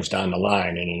container comes down the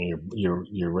line, and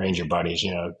your ranger buddies,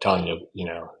 telling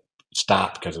you,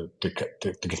 stop because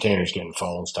the container's getting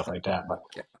full and stuff like that. But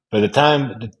yeah. by the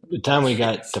time we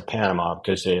got Jeez. to Panama,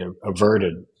 because they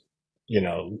averted,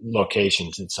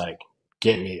 locations, it's like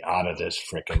get me out of this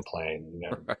freaking plane.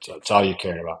 So Right. it's all you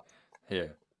cared about. Yeah.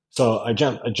 So I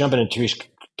jump into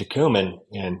Tucuman,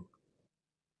 and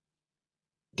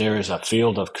there is a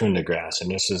field of kunda grass,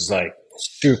 and this is like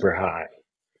super high.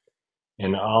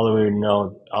 And all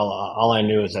I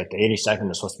knew is like the 82nd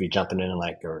was supposed to be jumping in,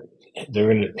 like, or they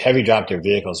were going to heavy drop their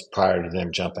vehicles prior to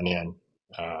them jumping in,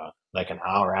 like an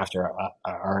hour after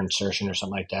our insertion or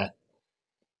something like that.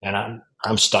 And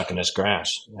I'm stuck in this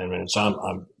grass. So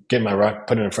I'm getting my ruck,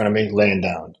 putting it in front of me, laying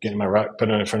down. Getting my ruck,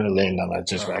 putting it in front of me, laying down. I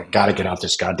Oh got to man. get off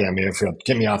this goddamn airfield.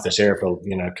 Get me off this airfield,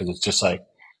 because it's just like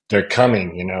they're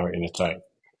coming, and it's like,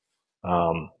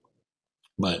 um,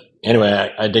 but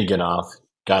anyway, I did get off.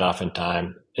 Got off in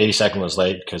time. 82nd was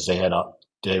late because they had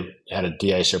to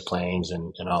de-ice their planes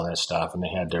and all that stuff, and they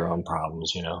had their own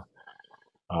problems.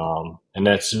 And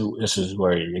this is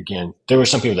where again there were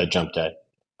some people that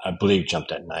I believe jumped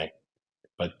that night,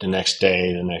 but the next day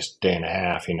and a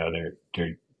half,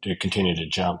 they continue to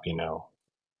jump.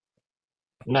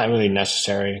 Not really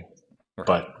necessary, Right.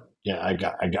 but yeah, I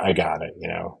got it.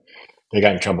 They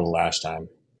got in trouble the last time.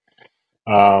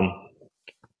 Um,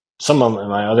 some of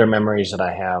my other memories that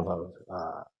I have of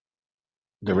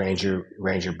the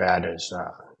Ranger bat is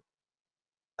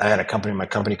I had my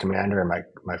company commander, and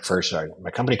my first sergeant.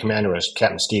 My company commander was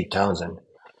Captain Steve Townsend,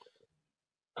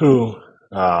 who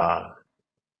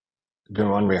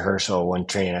during one rehearsal, one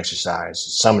training exercise,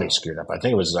 somebody screwed up. I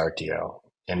think it was his RTO,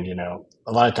 and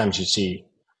a lot of times you see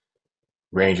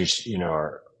Rangers,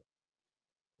 are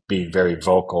be very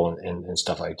vocal and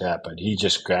stuff like that, but he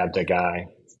just grabbed the guy,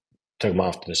 took him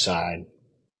off to the side,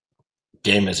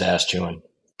 gave him his ass chewing,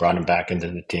 brought him back into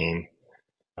the team,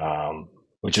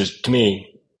 which was to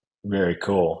me very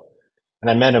cool.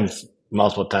 And I met him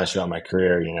multiple times throughout my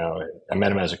career. I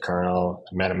met him as a colonel.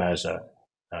 I met him as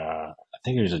I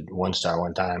think he was a 1 star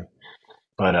one time,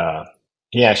 but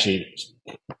he actually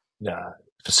uh,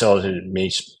 facilitated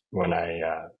me when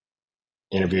I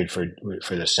interviewed for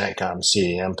the CENTCOM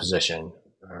CEM position,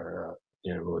 or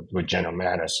with General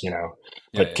Mattis. Yeah.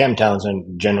 But Yeah.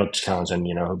 General Townsend,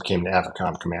 who became the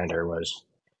AFRICOM commander, was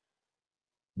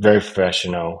very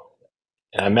professional.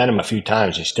 And I met him a few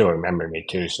times. He still remembered me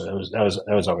too, so that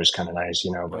was always kind of nice.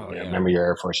 But Oh yeah. remember your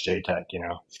Air Force JTAC.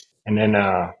 And then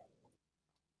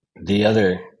the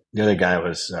other the other guy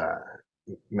was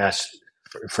Mass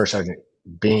First Sergeant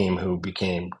Beam, who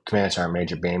became Command Sergeant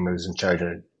Major Beam, who was in charge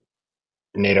of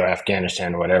NATO,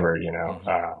 Afghanistan, whatever. Hmm.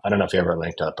 I don't know if you ever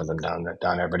linked up with him down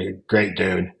there, but he great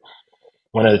dude.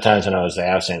 One of the times when I was the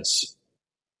absent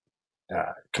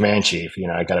command chief,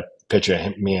 I got a picture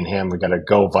of me and him. We got a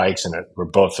go Vikes, and we're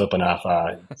both flipping off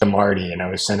to Marty, and I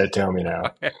would send it to him.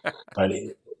 But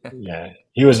yeah,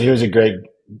 he was a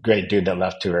great dude that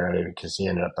left too early because he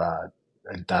ended up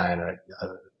dying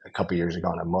a couple years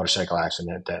ago in a motorcycle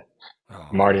accident that Oh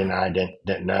Marty and man. I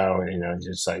didn't know.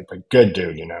 Just like, but good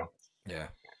dude. Yeah.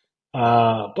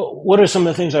 But what are some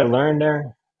of the things I learned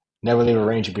there? Never leave a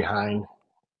ranger behind.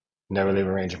 Never leave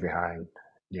a ranger behind.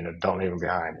 Don't leave them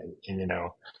behind. And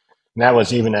And that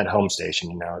was even at home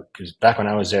station, because back when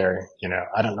I was there,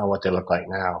 I don't know what they look like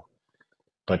now,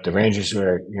 but the Rangers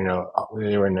were,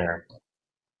 they were in there.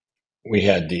 We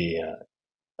had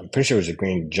I'm pretty sure it was the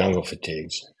green jungle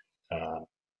fatigues,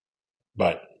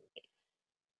 but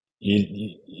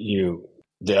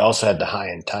they also had the high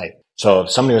and tight. So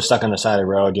if somebody was stuck on the side of the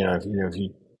road, if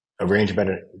you arrange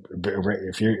better,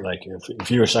 if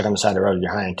you were stuck on the side of the road,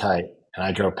 you're high and tight, and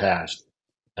I drove past,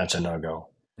 that's a no go.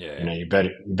 Yeah, yeah, You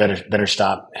better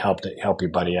stop, help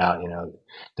your buddy out.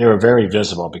 They were very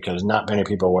visible because not many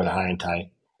people wore the high and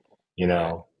tight.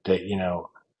 yeah.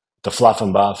 The fluff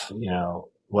and buff.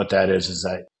 What that is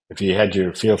that if you had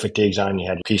your field fatigues on, you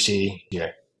had PC,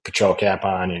 your patrol cap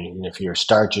on, and if you were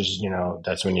starches,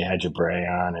 that's when you had your beret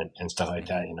on and stuff like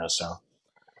Hmm. that. So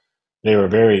they were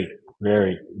very,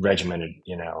 very regimented.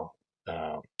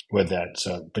 Uh, with that.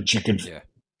 So, but you could Yeah.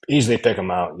 easily pick them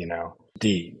out.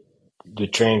 The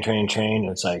train.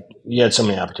 It's like you had so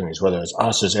many opportunities. Whether it's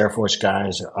us as Air Force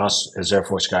guys, or us as Air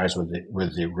Force guys with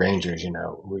the Rangers.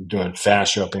 We're doing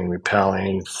fast roping,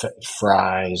 rappelling,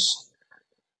 fries,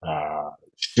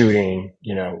 shooting.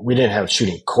 We didn't have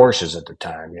shooting courses at the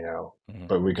time. Hmm.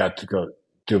 But we got to go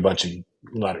do a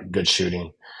lot of good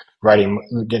shooting,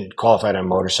 riding, getting qualified on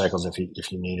motorcycles if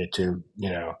you needed to.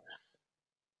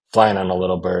 Flying on a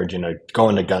little bird.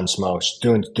 Going to gun smokes,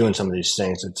 doing some of these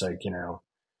things. It's like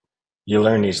you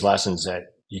learn these lessons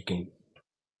that you can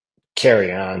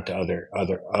carry on to other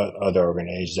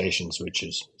organizations, which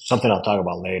is something I'll talk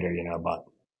about later. About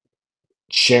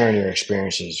sharing your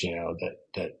experiences.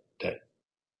 That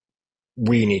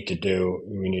we need to do.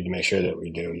 We need to make sure that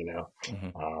we do. Hmm.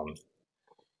 Um,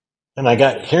 and I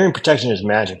got hearing protection is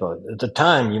magical at the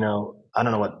time. I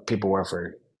don't know what people wear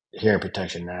for hearing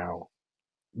protection now.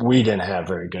 We didn't have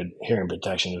very good hearing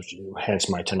protection, hence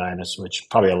my tinnitus, which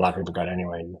probably a lot of people got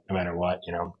anyway, no matter what.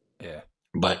 Yeah.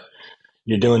 But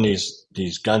you're doing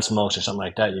these gun smokes or something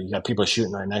like that. You got people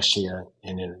shooting right next to you,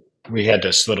 and then we had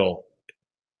this little.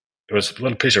 It was a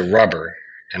little piece of rubber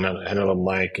and had a little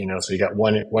mic, So you got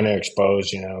one ear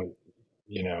exposed, you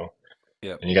know,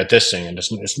 Yep. and you got this thing, and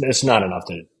it's not enough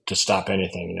to stop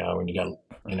anything, When you got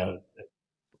you know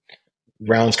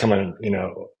rounds coming,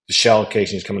 shell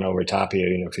casings coming over top of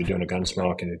you, if you're doing a gun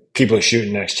smoke, and people are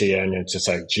shooting next to you, and it's just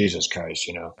like Jesus Christ,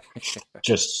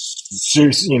 just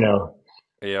Yeah.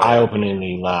 Yeah.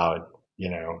 eye-openingly loud, you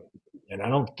know. And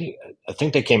I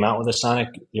think they came out with a sonic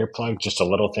earplug, just a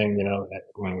little thing,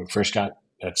 when we first got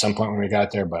at some point when we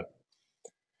got there, but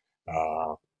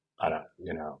uh, I don't,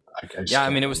 I just Yeah, I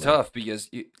can't mean, it was remember. tough because,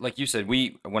 like you said,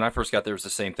 when I first got there, it was the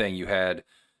same thing. You had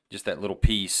just that little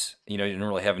piece. You didn't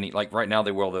really have any. Like right now,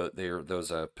 they wear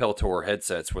those Peltor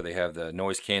headsets where they have the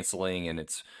noise canceling and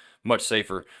it's much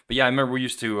safer. But yeah, I remember we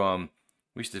used to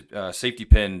safety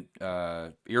pin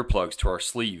earplugs to our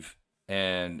sleeve,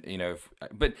 and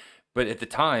but at the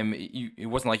time, it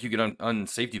wasn't like you could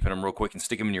unsafety pin them real quick and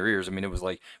stick them in your ears. I mean, it was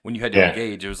like when you had to Yeah,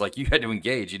 engage, it was like you had to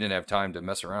engage. You didn't have time to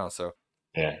mess around. So,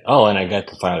 yeah. Oh, and I got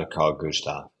to finally call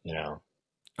Gustav,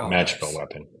 oh, magical nice.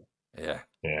 weapon. Yeah.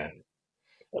 Yeah,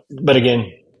 but again,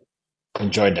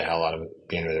 enjoyed the hell out of it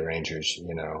being with the Rangers.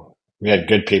 We had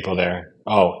good people there.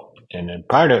 Oh, and then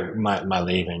prior to my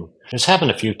leaving, this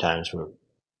happened a few times where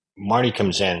Marty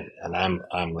comes in and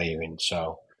I'm leaving.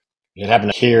 So it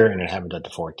happened here and it happened at the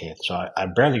 14th. So I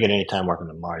barely get any time working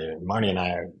with Marty. Marty and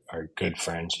I are good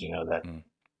friends. That Mm.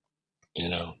 you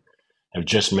know have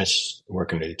just missed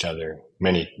working with each other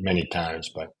many times.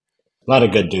 But a lot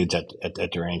of good dudes at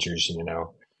the Rangers.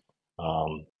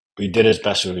 We did as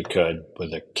best as we could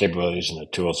with the capabilities and the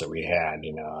tools that we had.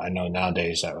 I know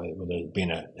nowadays that with it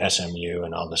being a SMU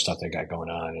and all the stuff they got going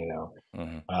on,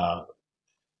 Hmm. uh,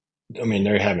 I mean,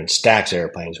 they're having stacks of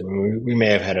airplanes. We may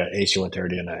have had an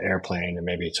AC-130 and an airplane and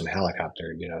maybe some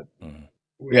helicopter. Hmm.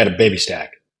 We had a baby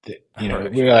stack.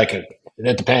 Right. We were like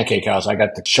at the pancake house. I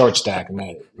got the short stack, and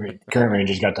the current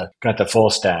Rangers got the full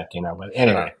stack. But Sure.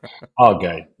 anyway, all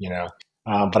good.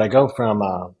 But I go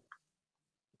from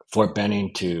Fort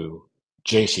Benning to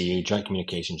JCU, Joint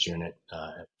Communications Unit,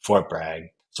 at Fort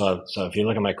Bragg. So if you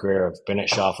look at my career, I've been at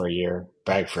Shaw for a year,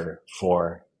 Bragg for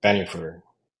 4, Benning for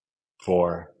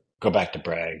 4, go back to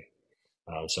Bragg.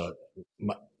 So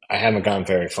my, I haven't gone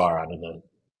very far out of the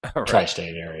All right.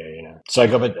 tri-state area, So I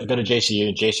go to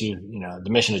JCU. JCU, the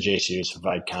mission of JCU is to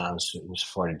provide comms and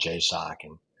support JSOC,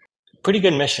 and pretty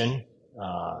good mission.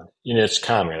 It's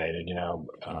comm related,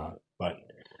 Hmm. but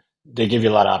they give you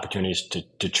a lot of opportunities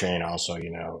to train also,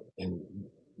 and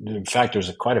in fact,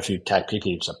 there's quite a few TAC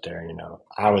PTs up there,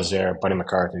 I was there, Buddy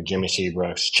MacArthur, Jimmy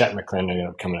Seabrooks, Chet McClendon ended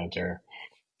up coming out there.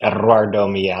 Eduardo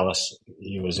Mialis,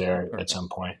 he was there at some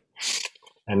point.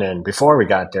 And then before we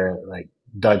got there, like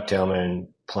Doug Tillman,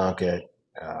 Plunkett,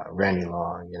 Randy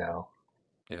Long,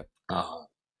 Yeah. uh,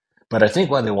 but I think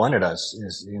why they wanted us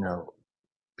is,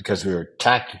 because we were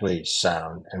tactically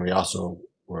sound and we also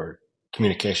were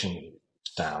communication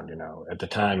sound. At the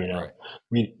time, Right.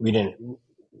 we didn't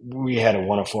we had a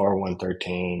 104,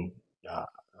 113.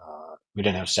 We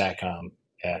didn't have SATCOM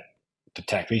at the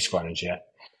TAC V squadrons yet,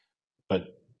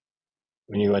 but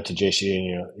when you went to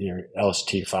JCU, your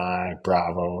LST5,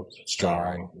 Bravo, Oh, right.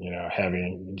 Strong, heavy,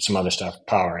 and some other stuff,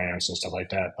 power amps and stuff like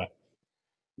that. But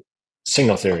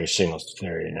signal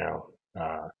theory now.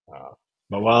 Uh, uh,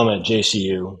 but while I'm at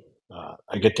JCU,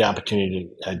 I get the opportunity.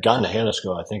 I'd gone to Halo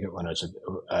School. I think when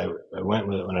I went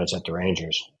with it when I was at the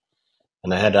Rangers,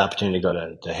 and I had the opportunity to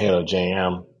go to Halo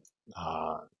JM.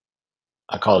 Uh,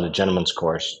 I call it a gentleman's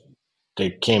course. They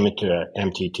came into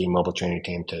an MTT mobile training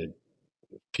team to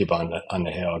people on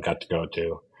the hill. Got to go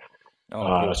to.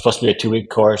 Oh, It's cool. supposed to be a 2 week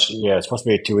course. Yeah, it's supposed to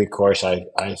be a 2 week course. I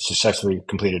successfully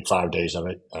completed 5 days of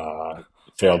it.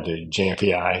 Failed the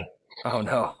JMPI. Oh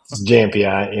no.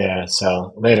 JMPI, yeah.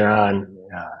 So later on,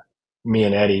 me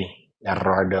and Eddie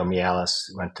Eduardo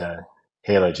Mialis went to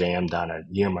Halo JM down at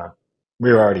Yuma.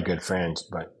 We were already good friends,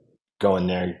 but going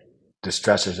there, the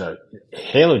stressors of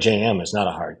Halo JM is not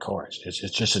a hard course. It's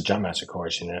just a jumpmaster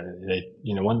course.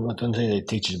 One thing they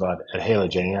teach you about at Halo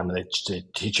JM, they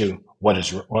teach you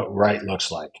what right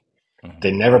looks like. Hmm.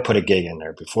 They never put a gig in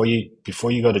there before you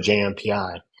go to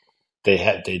JMPI.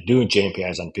 They do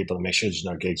JMPIs on people to make sure there's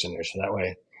no gigs in there, so that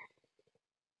way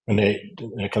when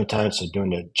it comes time to doing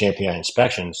the JPI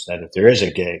inspections, that if there is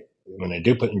a gig, when they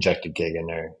do put injected gig in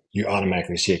there, you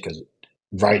automatically see it because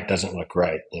right doesn't look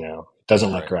right, it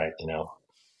doesn't look Right.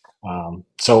 right.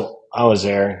 So I was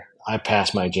there. I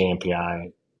passed my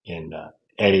JMPI, and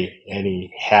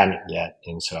Eddie hadn't yet,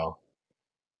 and so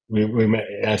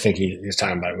I think he's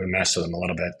talking about it. We messed with him a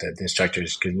little bit. The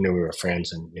instructors knew we were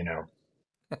friends, and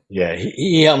yeah,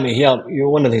 he helped me. He helped.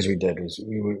 One of the things we did was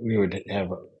we would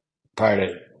have prior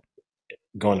to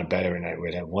going to bed every night,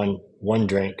 we'd have one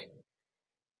drink.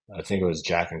 I think it was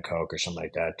Jack and Coke or something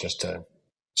like that, just to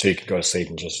so you could go to sleep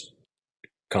and just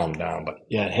calm down. But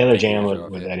yeah, Halo Take the Jam edge with,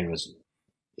 off. with Yeah. Eddie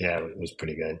was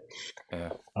pretty good. Yeah.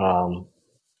 Um,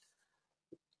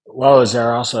 while I was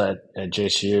there, also at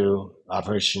JCU,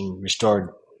 Operation Restored.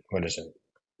 What is it?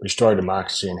 Restored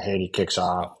Democracy in Haiti kicks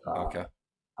off. Okay.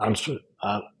 I'm sp-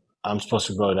 uh, I'm supposed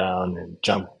to go down and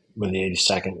jump with the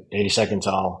 82nd. 82nd's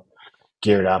all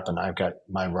geared up, and I've got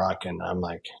my ruck, and I'm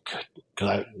like,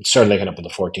 because I started linking up with the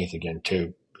 14th again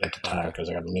too at the time Okay. because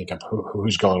I got to link up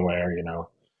who's going where.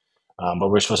 But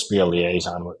we're supposed to be a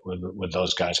liaison with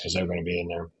those guys because they're going to be in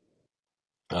there.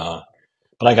 Uh,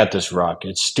 but I got this ruck.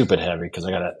 It's stupid heavy because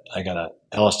I got a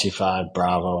LST5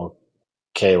 Bravo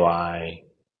KY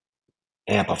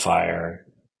amplifier,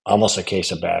 almost a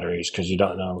case of batteries because you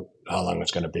don't know how long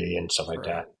it's going to be and stuff like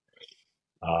Right. that.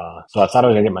 So I thought I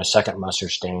was gonna get my second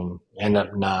mustard stain. End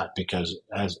up not because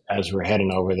as we're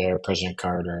heading over there, President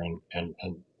Carter and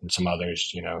some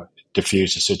others,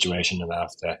 diffused the situation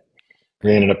enough that we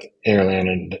Yeah. ended up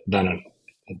airlanding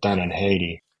down in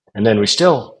Haiti, and then we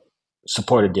still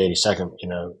supported the 82nd.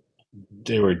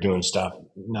 They were doing stuff,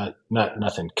 not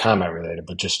nothing combat related,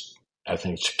 but just I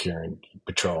think securing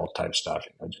patrol type stuff.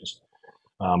 Just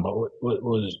but what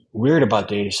was weird about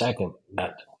the 82nd,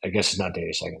 I guess it's not the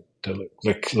 82nd,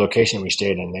 the location we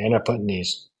stayed in, they ended up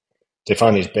they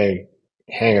found these big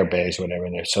hangar bays, whatever,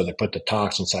 in there. So they put the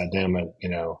talks inside them, and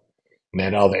they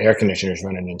had all the air conditioners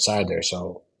running inside there.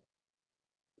 So,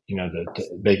 the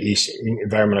big East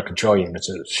environmental control units,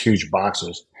 those huge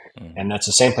boxes. Hmm. And that's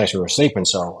the same place we were sleeping.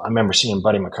 So I remember seeing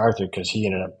Buddy MacArthur because he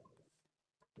ended up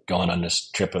going on this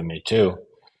trip with me too,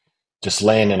 just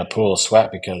laying in a pool of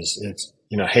sweat because it's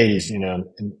Hades,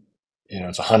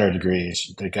 it's 100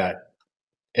 degrees. They got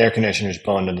air conditioners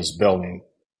blowing in this building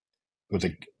with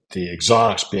the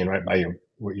exhaust being right by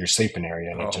your sleeping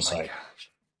area, and it's Oh just my like gosh.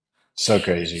 so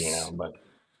crazy, Jeez.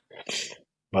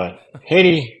 But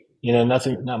Haiti,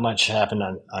 not much happened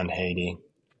on Haiti.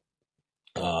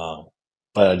 Uh,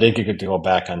 but I did get to go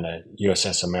back on the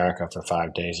USS America for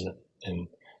 5 days, and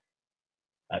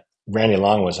Randy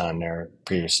Long was on there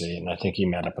previously, and I think he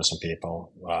met up with some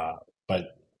people.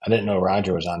 But I didn't know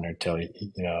Roger was on there until I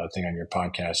think on your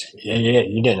podcast. Yeah,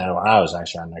 you didn't know I was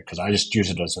actually on there because I just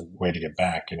used it as a way to get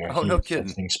back. Oh, no I kidding.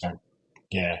 think spent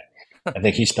yeah, I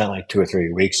think he spent like 2 or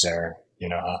 3 weeks there.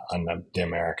 On the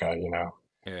America.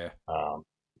 Yeah. Um,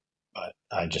 but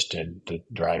I just did the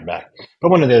drive back. But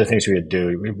one of the other things we would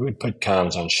do, we would put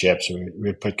comms on ships.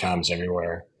 We'd put comms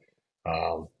everywhere.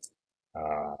 Um,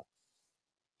 uh,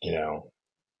 you know,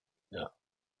 yeah.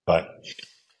 But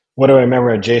what do I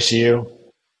remember at JCU?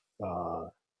 Uh,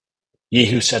 he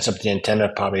who sets up the antenna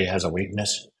probably has a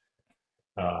weakness.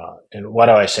 And why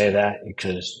do I say that?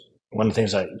 Because one of the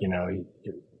things that,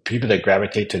 people that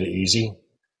gravitate to the easy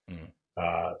Mm.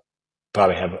 uh,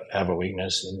 probably have a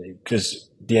weakness because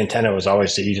the antenna was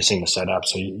always the easiest thing to set up.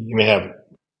 So you may have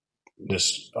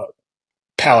this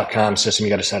pallet comm system you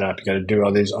got to set up. You got to do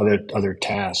all these other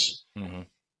tasks. Mm-hmm.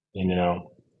 And,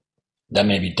 that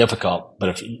may be difficult.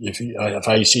 But if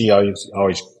I see you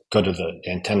always go to the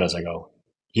antennas, I go,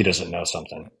 he doesn't know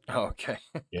something. Oh, okay.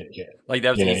 Yeah, yeah. Like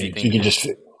that was the easy If thing you to can do. just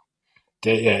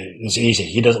yeah, it's easy.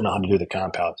 He doesn't know how to do the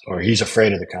compound, or he's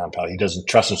afraid of the compound. He doesn't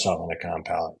trust himself on the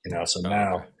compound. So Oh, okay.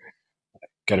 now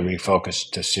got to refocus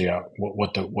to see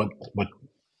what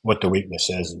the weakness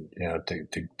is,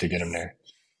 to get him there.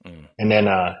 Mm. And then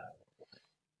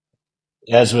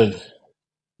as with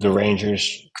the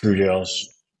Rangers crew deals,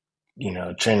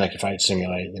 train like you fight,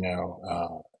 simulate.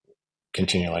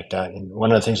 Continue like that. And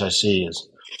one of the things I see is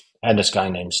I had this guy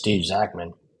named Steve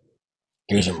Zachman.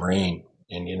 He was a Marine,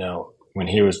 and when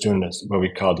he was doing this, what we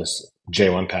call this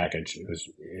J1 package, it was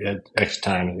at X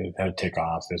time it had to take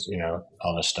off, this,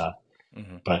 all this stuff.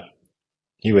 Mm-hmm. But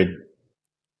he would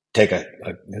take a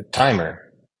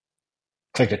timer,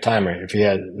 click the timer. If he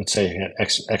had, let's say, he had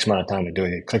X amount of time to do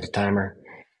it, he'd click the timer,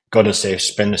 go to the safe,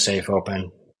 spin the safe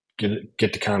open,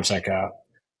 get the ComSec out,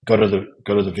 go to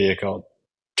the vehicle,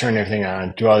 turn everything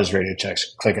on, do all his radio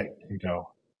checks, click it, and go.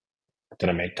 Did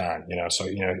I make time? So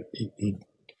he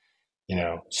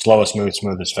slow is smooth,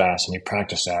 smooth is fast, and he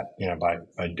practiced that,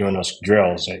 by doing those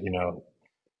drills. That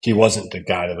he wasn't the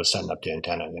guy that was setting up the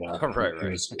antenna. Right, He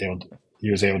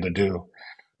right. was able to do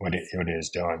what he was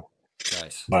doing.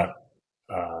 Nice. But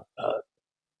a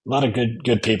lot of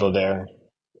good people there,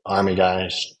 Army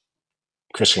guys,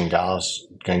 Chris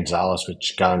Gonzalez,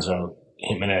 which Gonzo,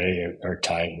 him and Eddie are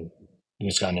tight. And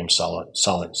this guy named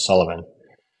Sullivan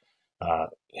uh,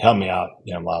 helped me out,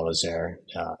 while I was there.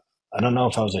 I don't know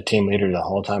if I was a team leader the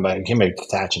whole time, but I became a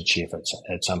detachment chief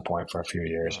at some point for a few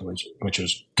years, Oh, which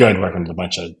was good working with a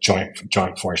bunch of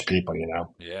joint force people.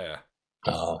 yeah.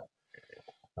 Uh,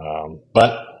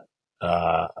 but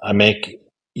I make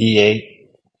E8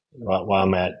 while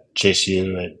I'm at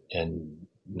JCU in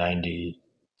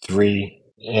 '93,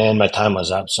 and my time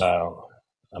was up, so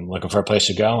I'm looking for a place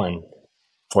to go, and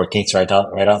 14th's right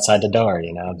outside the door.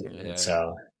 Yeah.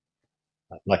 So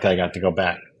luckily I got to go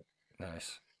back.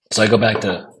 Nice. So I go back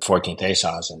to 14th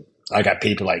ASOS, and I got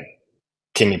people like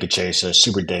Timmy Pachesa,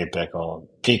 Super Dave Bickle,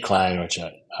 Pete Klein, which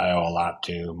I owe a lot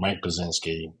to, Mike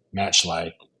Blazinski, Matt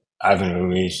Schleich, Ivan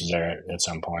Ruiz is there at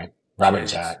some point, Robert Jeez.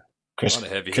 Zach, A lot of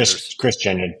heavy Chris hitters. Chris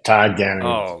Jenner, Todd Gannon,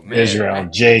 Oh man. Israel,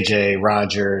 JJ,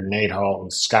 Roger, Nate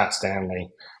Holt, Scott Stanley,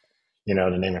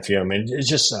 to name a few. I mean, it's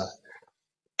just a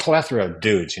plethora of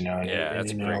dudes, Yeah, and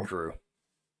that's a great crew.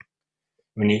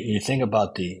 when you think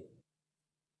about the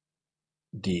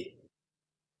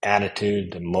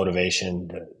attitude, the motivation,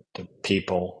 the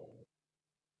people,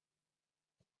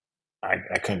 I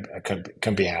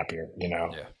couldn't be happier. Yeah.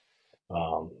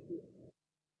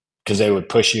 Because they would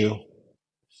push you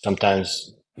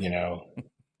sometimes,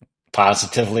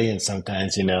 positively, and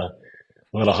sometimes, a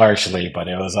little harshly, but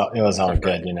it was all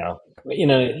good, Right. But,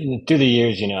 through the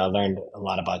years, I learned a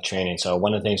lot about training. So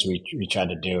one of the things we tried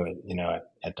to do,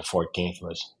 at the 14th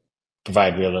was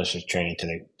provide realistic training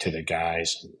to the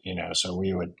guys, So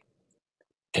we would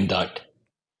conduct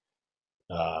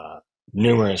uh,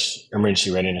 numerous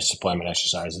emergency readiness deployment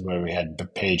exercises where we had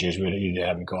pagers. We'd either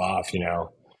have them go off,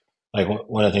 like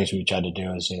one of the things we tried to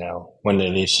do is, when they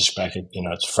least suspected,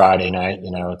 it's Friday night,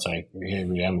 it's like hey,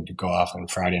 we have them to go off on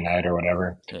Friday night or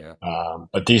whatever. Yeah.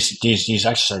 But these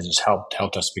exercises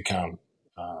helped us become,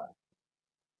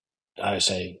 I would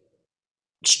say,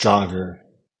 stronger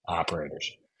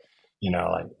operators.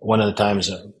 Like one of the times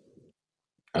that,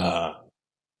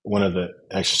 one of the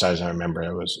exercises I remember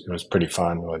it was pretty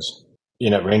fun was,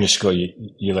 at Ranger School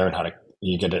you learn how to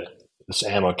you get this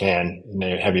ammo can and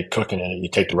they have you cooking in it. You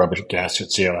take the rubber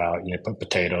gasket seal out, you put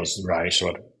potatoes, rice,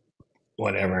 or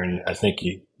whatever, and I think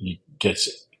you get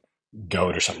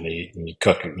goat or something to eat and you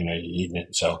cook it. You're eating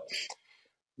it. So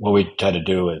what we tried to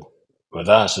do with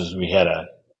us is we had a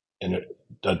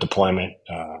deployment.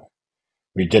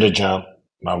 We did a jump.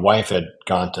 My wife had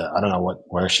gone to, I don't know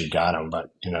where she got them, but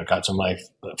got some like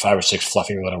 5 or 6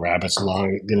 fluffy little rabbits,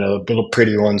 long, little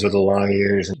pretty ones with the long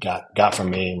ears, and got from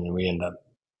me, and we ended up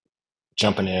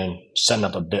jumping in, setting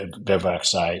up a bivouac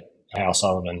site. Al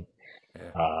Sullivan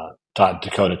Yeah. taught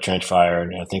Dakota trench fire,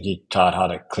 and I think he taught how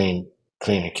to clean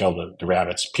and kill the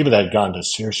rabbits. People that had gone to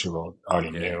SEER school already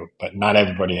Yeah. knew, but not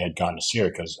everybody had gone to SEER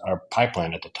because our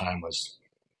pipeline at the time was,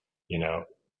 you know,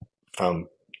 from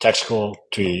tech school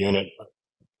to your unit,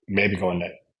 maybe going to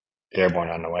airborne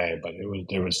on the way, but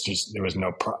there was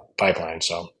no pipeline,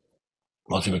 so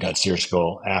most people got SEER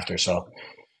school after. So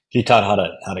he taught how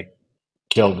to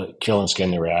kill and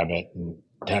skin the rabbit, and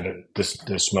had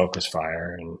the smoke was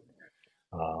fire. And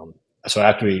so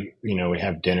after we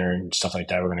have dinner and stuff like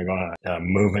that, we're going to go on a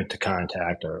movement to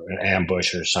contact or an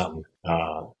ambush or something.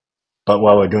 But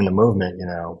while we're doing the movement,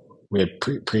 we had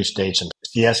pre-staged some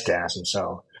CS gas, and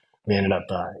so we ended up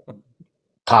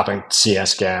popping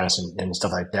CS gas and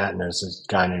stuff like that. And there's this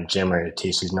guy named Jim ready to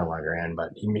tease. He's no longer in, but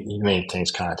he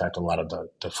maintains contact with a lot of the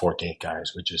 14th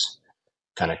guys, which is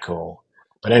kind of cool.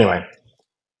 But anyway,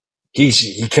 he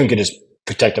couldn't get his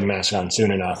protective mask on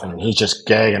soon enough, and he's just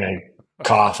gagging and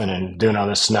coughing and doing all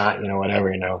this snot,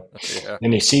 whatever. Yeah.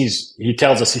 And he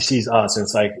tells us he sees us, and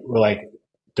it's like we're like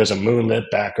there's a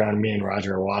moonlit background. Me and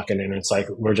Roger are walking, and it's like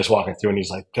we're just walking through, and he's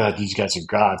like, "God, these guys are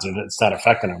gods," and it's not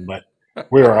affecting him, but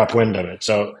we were upwind of it.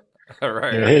 So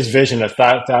Right. his vision of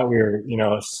thought we were,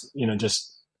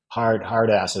 just hard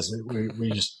asses.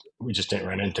 We just didn't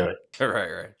run into it.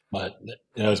 Right. But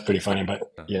it was pretty funny. But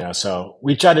so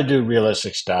we tried to do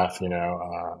realistic stuff,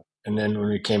 and then when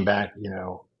we came back,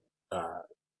 uh,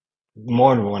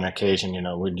 more than one occasion,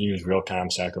 we'd use real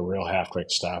ComSec or real half-click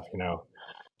stuff.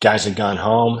 Guys had gone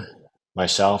home.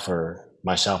 Myself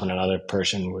and another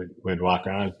person would walk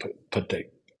around, put the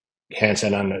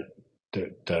handset on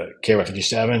the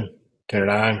KY57, turn it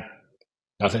on,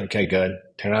 nothing. Okay, good.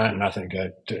 Turn it on, nothing.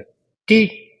 Good.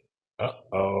 Deep.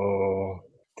 Uh-oh.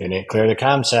 They didn't clear the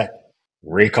ComSec.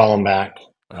 Recall them back.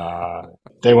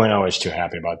 They weren't always too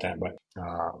happy about that. But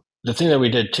the thing that we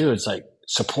did too is like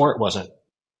support wasn't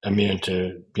immune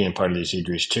to being part of these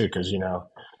EDREs too, because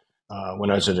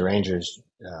when I was with the Rangers,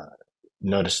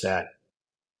 noticed that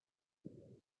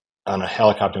on a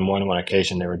helicopter more than one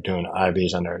occasion they were doing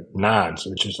IVs on their nods,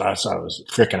 which I thought was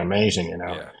freaking amazing.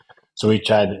 Yeah. So we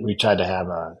tried to have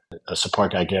a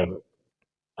support guy give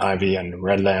IV on the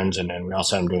red lens, and then we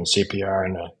also had him doing CPR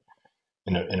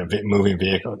in a moving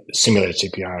vehicle, simulated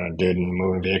CPR on a dude in a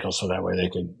moving vehicle, so that way he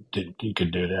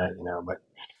could do that, But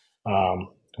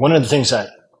one of the things that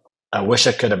I wish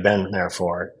I could have been there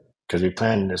for, because we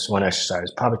planned this one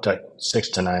exercise, probably took 6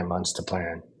 to 9 months to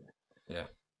plan. Yeah.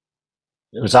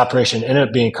 It was ended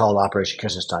up being called Operation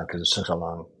Christmas Time because it took so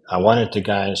long. I went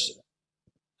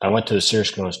to the SEER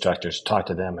school instructors, talked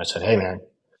to them. I said, hey, man,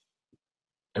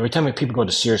 every time people go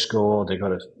to SEER school, they go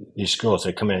to these schools,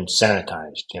 they come in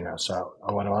sanitized, So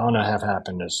what I want to have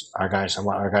happen is I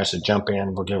want our guys to jump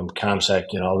in. We'll give them ComSec,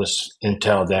 all this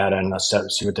intel data, and let's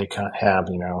see what they have,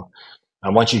 I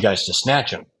want you guys to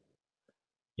snatch them,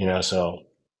 So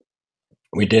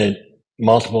we did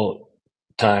multiple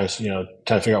times, trying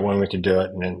to figure out when we could do it.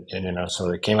 And so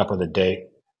they came up with a date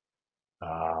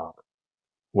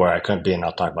where I couldn't be, and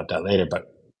I'll talk about that later.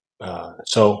 But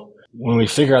so when we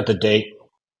figure out the date,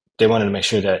 they wanted to make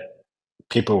sure that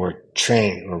people were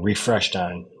trained or refreshed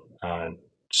on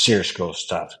SEER school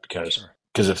stuff because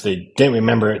if they didn't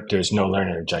remember it, there's no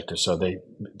learning objective. So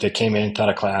they came in, taught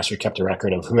a class, we kept a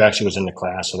record of who actually was in the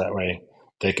class, so that way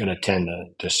they could attend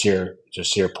the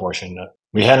SEER portion.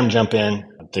 We had them jump in.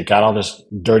 They got all this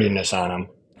dirtiness on them.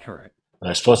 Right.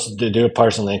 They're supposed to do a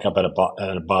partisan link up at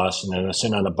a bus, and then they're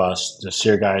sitting on the bus. The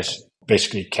SEER guys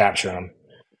basically capture them.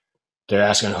 They're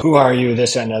asking, who are you,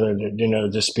 this, that, and other,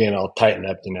 just being all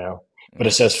tight-lipped, But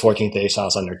it says 14th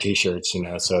ASOS on their T-shirts,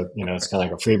 so, it's kind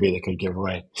of like a freebie they could give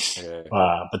away. Yeah.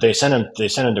 But they sent them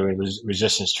to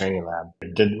resistance training lab. They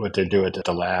did what they do at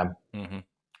the lab. Mm-hmm.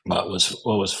 But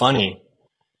what was funny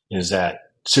is that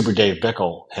Super Dave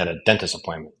Bickle had a dentist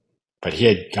appointment, but he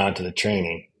had gone to the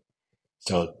training.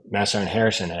 So Master Sergeant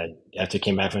Harrison after he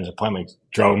came back from his appointment,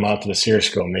 drove him out to the SEER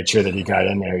school, made sure that he got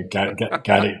in there,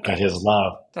 got his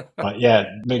love. But yeah,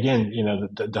 again,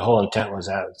 the whole intent was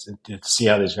to see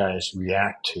how these guys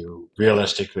react to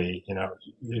realistically.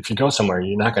 If you go somewhere,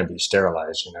 you're not going to be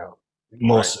sterilized.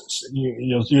 Most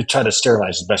you try to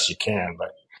sterilize as best you can,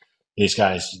 but these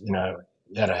guys,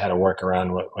 had to work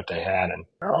around what they had. And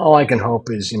all I can hope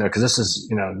is, because this is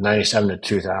 97 to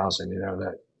 2000,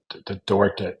 that the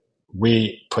work that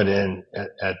we put in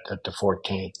at the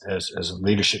 14th as a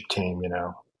leadership team,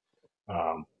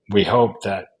 we hope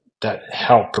that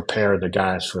helped prepare the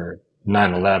guys for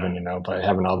 9/11, by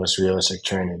having all this realistic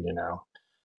training,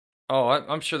 Oh,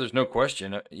 I'm sure there's no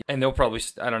question. And they'll probably,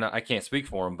 I don't know, I can't speak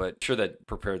for them, but sure that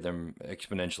prepared them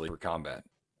exponentially for combat.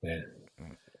 Yeah.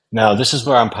 Now, this is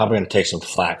where I'm probably going to take some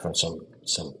flack from some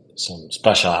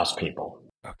special ops people.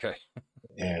 Okay.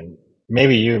 And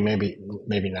maybe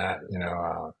maybe not,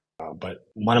 but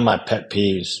one of my pet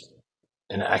peeves,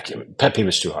 and pet peeve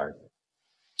is too hard.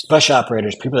 Special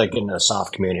operators, people that get into the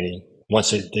soft community,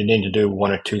 they need to do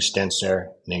 1 or 2 stints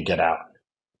there and then get out.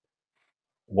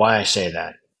 Why I say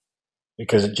that?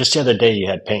 Because just the other day you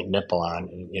had paint nipple on,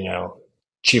 and,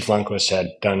 Chief Lundquist had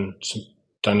done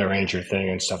the Ranger thing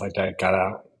and stuff like that, got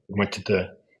out, went to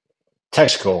the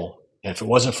tech school. And if it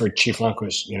wasn't for Chief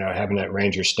Lundquist, having that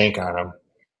Ranger stink on him,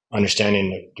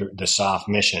 understanding the soft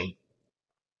mission,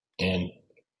 and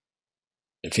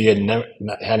if he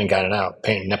hadn't gotten out,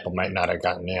 paint nipple might not have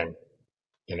gotten in,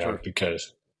 Sure.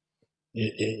 because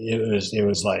it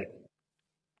was like,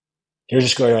 here's a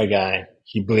square away guy.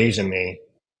 He believes in me.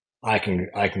 I can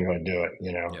go do it.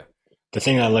 Yeah. The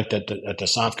thing I looked at the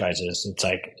soft guys is, it's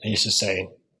like I used to say,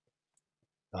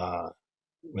 uh,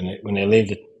 when they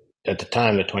leave at the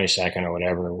time, the 22nd or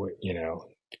whatever,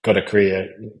 go to Korea.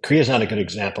 Korea is not a good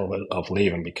example of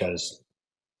leaving, because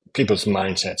people's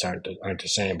mindsets aren't the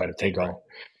same. But if they Right. go,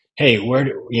 hey,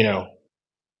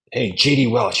 hey,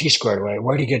 JD Welch, he squared away.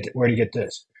 Where do you get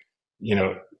this?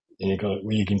 And you go,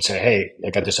 well, you can say, hey, I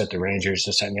got this at the Rangers,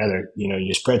 this, that, and the other.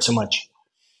 You spread so much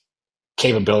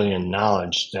capability and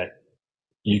knowledge that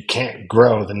you can't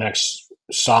grow the next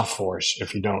soft force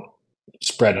if you don't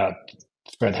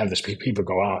have this people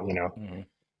go out. Hmm.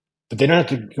 But they don't have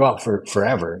to go out for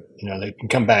forever. They can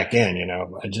come back in.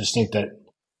 I just think that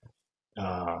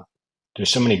uh,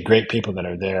 there's so many great people that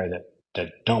are there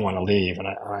that don't want to leave, and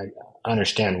I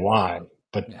understand why.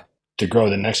 But Yeah. to grow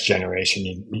the next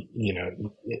generation,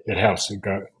 it helps to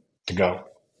go.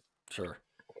 Sure.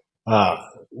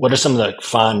 What are some of the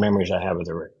fond memories I have of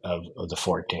the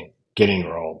 14th? Getting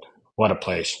rolled. What a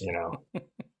place. Yeah.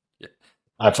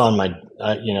 I found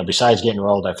besides getting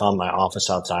rolled, I found my office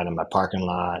outside in my parking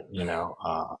lot.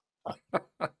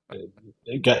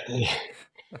 It got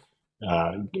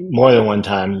more than one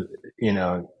time.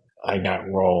 I got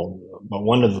rolled, but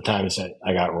one of the times that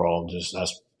I got rolled is I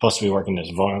was supposed to be working this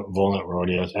Volant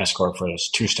rodeo escort for this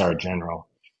 2-star general.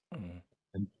 Mhm.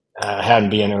 I had to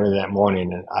be in early that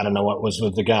morning, and I don't know what was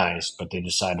with the guys, but they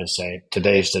decided to say,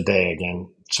 today's the day again.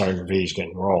 Sergeant V's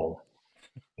getting rolled.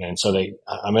 And so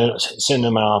sitting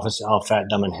in my office, all fat,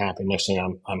 dumb, and happy. Next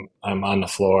thing, I'm on the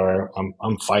floor.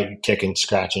 I'm fighting, kicking,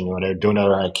 scratching, whatever, doing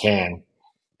whatever I can.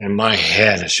 And my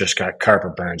head has just got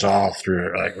carpet burns all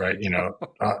through it, like, right,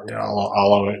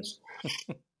 all over it.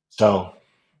 So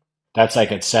that's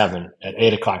like at 7. At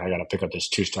 8 o'clock, I got to pick up this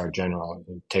 2-star general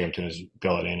and take him to his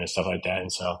building and stuff like that.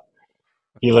 And so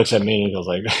he looks at me and he goes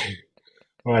like,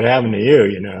 "What happened to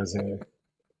you?" So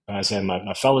I said,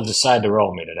 my fellas decided to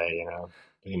roll me today.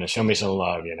 Show me some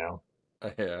love.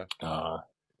 Yeah. Uh,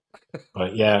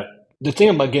 but yeah, the thing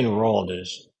about getting rolled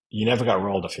is you never got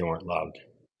rolled if you weren't loved.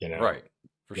 You know, Right.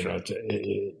 For sure.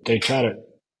 they try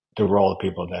to roll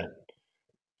people that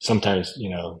sometimes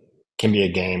can be a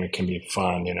game, it can be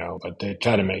fun, but they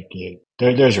try to make you.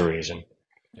 There's a reason.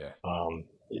 Yeah. Um,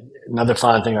 Another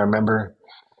fun thing I remember,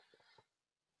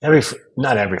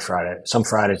 not every Friday. Some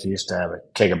Fridays we used to have a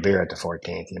keg of beer at the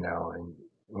 14th, and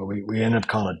we ended up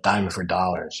calling it diamond for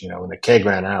dollars. When the keg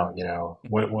ran out,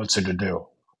 what's it to do?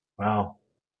 Well,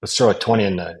 let's throw a 20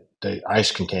 in the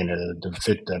ice container to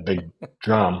fit the big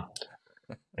drum,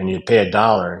 and you'd pay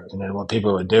 $1. And then what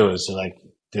people would do is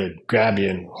they'd grab you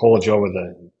and hold you over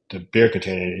the beer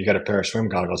container. You got a pair of swim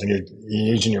goggles, and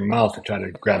you're using your mouth to try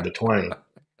to grab the 20.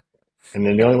 And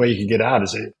then the only way you can get out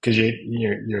is because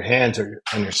your hands are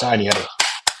on your side. You got to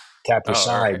tap Oh, your all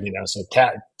side, right. so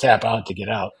tap out to get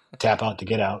out, tap out to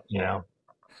get out,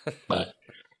 But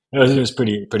it was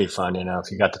pretty fun,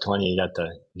 If you got the 20, you got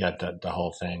the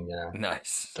whole thing,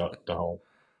 Nice. the whole.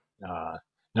 Uh,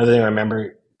 Another thing I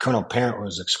remember, Colonel Parent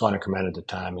was a squadron commander at the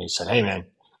time. And he said, "Hey man,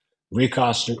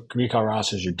 recall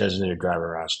roster is your designated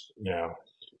driver roster.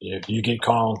 If you get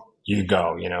called, you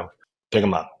go. Pick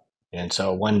them up." And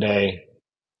so one day,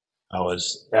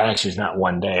 it's not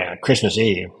one day, on Christmas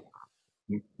Eve,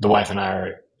 the wife and I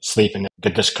are sleeping,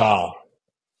 get this call,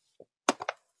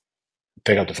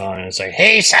 pick up the phone, and it's like,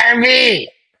 "Hey, Sarvey,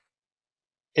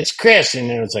 it's Chris."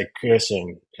 And it was like Chris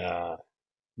and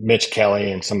Mitch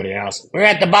Kelly and somebody else. "We're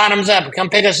at the Bottoms Up. Come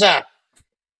pick us up."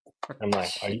 I'm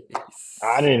like, I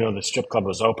Jeez. didn't even know the strip club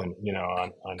was open,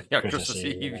 on Yeah. Christmas Christmas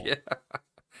Eve. Eve. Yeah.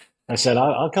 I said,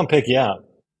 I'll come pick you up,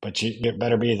 but you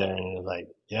better be there. And he was like,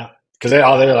 "Yeah." Because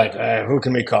they're like, "Who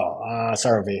can we call?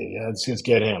 Sarvey. Let's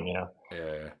get him, Yeah.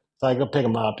 So I go pick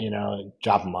him up,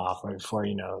 drop him off right before,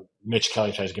 Mitch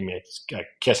Kelly tries to give me a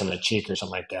kiss on the cheek or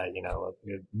something like that,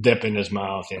 dip in his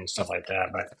mouth and stuff like that.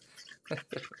 But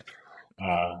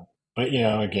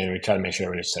again, we try to make sure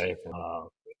everybody's safe.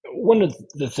 One of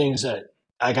the things that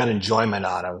I got enjoyment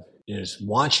out of is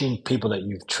watching people that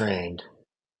you've trained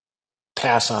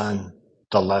pass on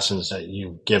the lessons that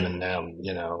you've given them,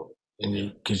 and Yeah.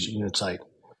 because it's like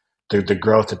the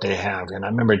growth that they have. And I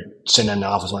remember sitting in the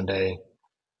office one day,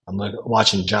 I'm like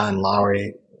watching John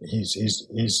Lowry. He's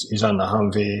on the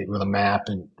Humvee with a map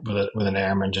and with an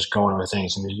airman just going over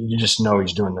things, and you just know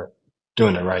he's doing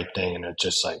the right thing. And it's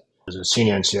just like as a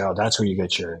senior NCO, that's where you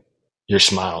get your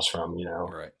smiles from, you know.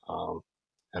 Right.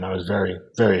 And I was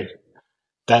very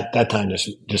that time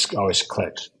just always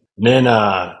clicks. And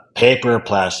then paper or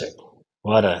plastic.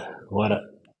 What a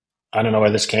I don't know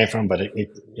where this came from, but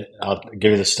I'll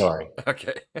give you the story.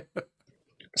 Okay.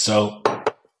 So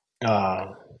uh,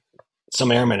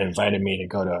 some airmen invited me to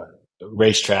go to a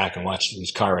racetrack and watch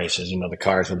these car races. You know, the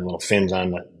cars with the little fins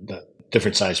on the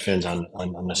different size fins on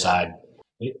the Yeah. side.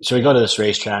 So we go to this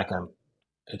racetrack.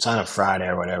 It's on a Friday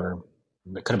or whatever.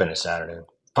 It could have been a Saturday.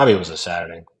 Probably it was a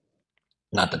Saturday.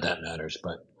 Not that that matters,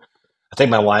 but I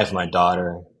think my wife and my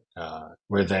daughter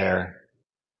were there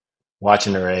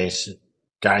watching the race.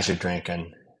 Guys are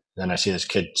drinking. Then I see this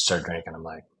kid start drinking. I'm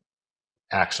like,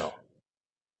 Axel,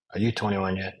 are you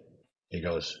 21 yet? He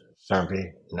goes,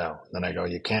 Cermpy, no. Then I go,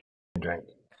 you can't drink.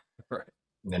 Right.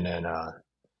 And then,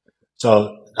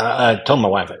 so I told my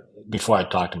wife before I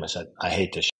talked to him, I said, I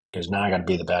hate this because now I got to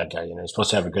be the bad guy. You know, you're supposed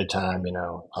to have a good time, you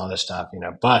know, all this stuff, you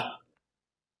know, but,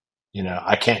 you know,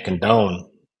 I can't condone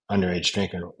underage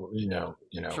drinking,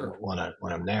 Sure. when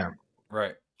I'm there.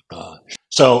 Right. Uh,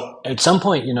 so at some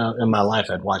point, you know, in my life,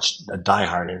 I'd watched a Die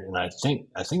Hard, and I think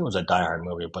it was a Die Hard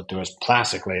movie, but there was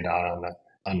plastic laid out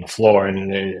on the floor,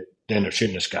 and they ended up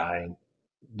shooting this guy. And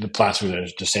the plastic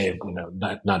was to save, you know,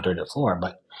 not dirt the floor.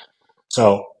 But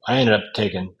so I ended up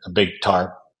taking a big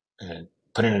tarp and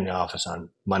putting it in the office on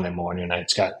Monday morning, and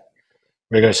it's got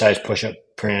regular size push up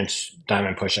prints,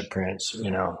 diamond push up prints,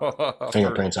 you know,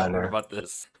 fingerprints I've on heard there. about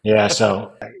this. Yeah,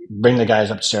 so I bring the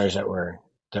guys upstairs that were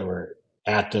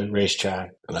at the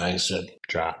racetrack, and I said,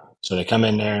 drop. So they come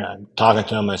in there, I'm talking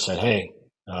to them. I said, hey,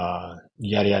 yada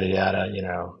yada yada. You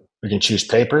know, we can choose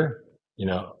paper, you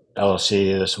know,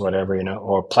 LLC, this whatever, you know,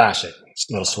 or plastic,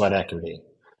 little sweat equity,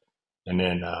 and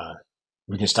then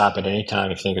we can stop at any time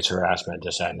if you think it's harassment,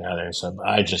 this, that, and the other. And so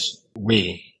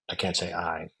I can't say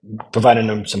I, providing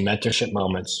them some mentorship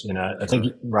moments. You know, I think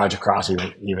Sure. Roger Cross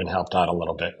even helped out a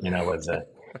little bit, you know, with Okay.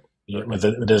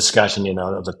 the discussion, you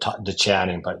know, of the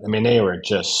chatting. But I mean, they were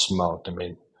just smoked. I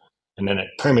mean, and then it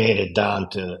permeated down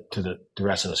to the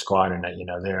rest of the squadron that, you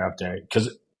know, they're up there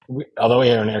because although we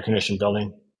had an air conditioned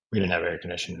building, we didn't have air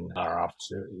conditioning in our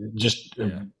office. It just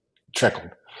Yeah.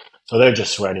 trickled. So they're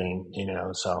just sweating, you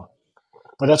know. So,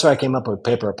 but that's why I came up with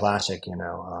paper or plastic, you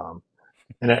know.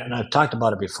 And I've talked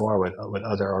about it before with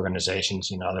other organizations,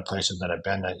 you know, other places that I've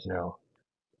been that, you know,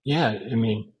 yeah, I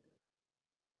mean,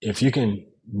 if you can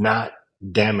not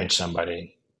damage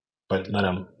somebody, but let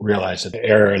them realize that the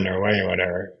error in their way or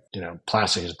whatever, you know,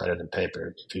 plastic is better than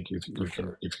paper For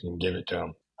sure. if you can give it to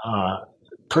them.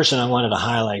 Person I wanted to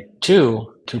highlight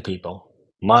two people,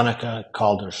 Monica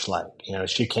Calder Schleich. You know,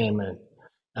 she came in.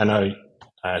 I know,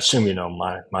 I assume you know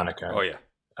Monica. Oh yeah.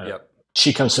 Uh, Yep.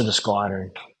 she comes to the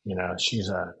squadron. You know, she's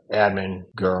a admin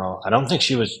girl. I don't think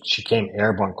she came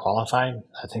airborne qualified.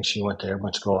 I think she went to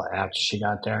airborne school after she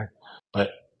got there. But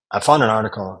I found an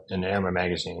article in the Airman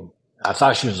magazine. I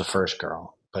thought she was the first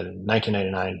girl, but in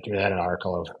 1989, they had an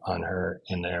article on her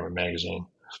in the Airman magazine.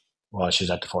 Well,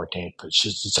 she's at the 14th, but she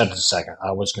said the second.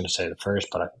 I was going to say the first,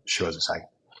 but she was the second.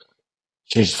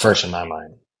 She's first in my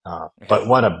mind. But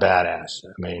what a badass.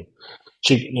 I mean,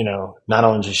 she, you know, not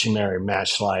only did she marry Matt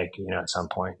Schleich, you know, at some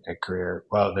point in her career,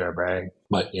 well, they're a brag,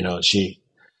 but, you know, she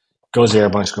goes to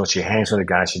airborne school. She hangs with the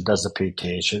guys. She does the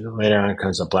PT. She later on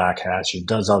becomes a black hat. She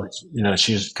does all this, you know,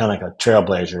 she's kind of like a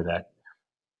trailblazer that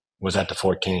was at the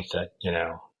 14th that, you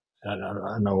know, I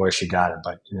don't know where she got it,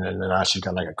 but, you know, now she's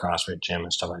got like a CrossFit gym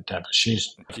and stuff like that. But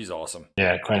she's, She's awesome.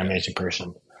 yeah, quite an Yeah. amazing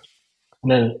person.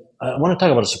 And then I want to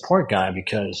talk about a support guy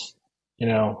because, you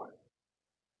know,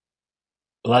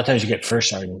 a lot of times you get first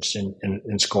sergeants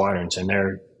in squadrons and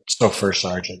they're still first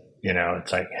sergeant. You know,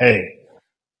 it's like, hey,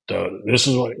 so this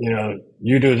is what, you know,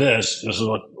 you do this. This is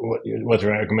what the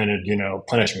recommended, you know,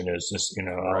 punishment is. This, you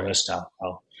know, all Right. this stuff.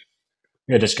 Well,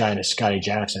 we had this guy named Scotty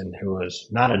Jackson who was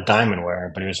not a diamond wearer,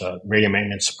 but he was a radio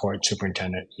maintenance support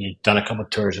superintendent. He'd done a couple of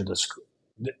tours of the school.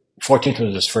 14th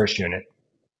was his first unit,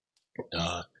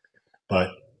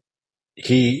 but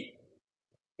he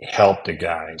helped the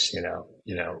guys.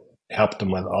 Helped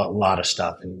them with a lot of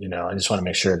stuff. And I just want to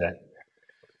make sure that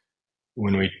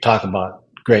when we talk about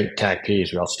great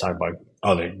TACPs, we also talk about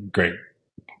other great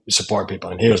support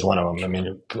people, and he was one of them. I Sure.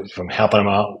 mean, from helping them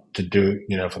out to do,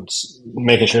 from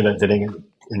making sure that they didn't get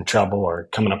in trouble or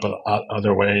coming up with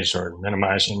other ways or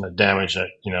minimizing the damage that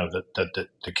that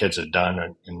the kids had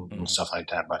done and Hmm. stuff like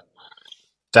that. But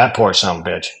that poor son of a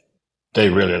bitch, they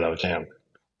really loved him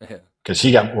Yeah. because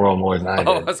he got world more than I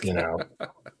Oh, did. that's You good. know,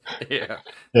 Yeah.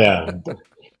 yeah.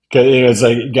 Cause it was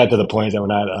like it got to the point that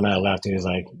when I left, he was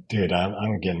like, "Dude,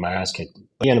 I'm getting my ass kicked."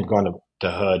 He ended up going to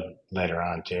the hood later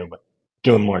on too, but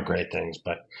doing more great things.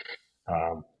 But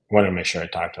wanted to make sure I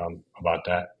talked to him about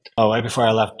that. Oh, right before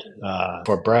I left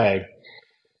Fort Bragg,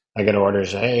 I get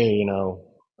orders. Hey, you know,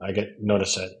 I get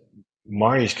notice that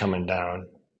Marty's coming down.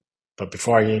 But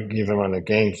before I give him on the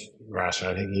games roster,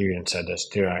 I think you even said this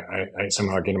too. I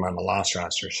somehow get him on the loss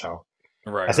roster. So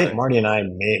Right, I think right. Marty and I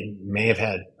may have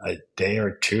had a day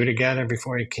or two together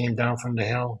before he came down from the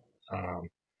hill.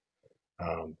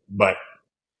 Um, but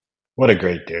what a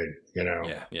great dude, you know.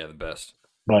 Yeah, yeah, the best.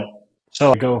 But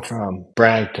so I go from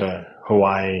Bragg to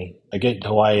Hawaii. I get to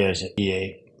Hawaii as an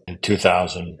E8 in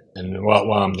 2000. And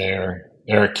while I'm there,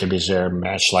 Eric Kibbe's there,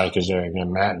 Matt Schleich is there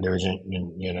again, Matt Nugent,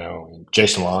 and, you know,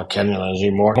 Jason Law, Kenny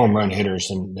Leslie, more home run hitters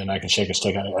than I can shake a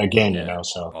stick at again, you Yeah. know.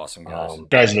 So Awesome guys.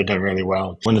 guys that have done really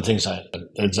well. One of the things that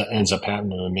ends up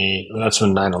happening to me, that's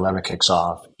when 9/11 kicks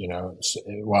off, you know,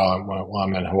 while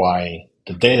I'm in Hawaii.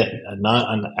 The day that, not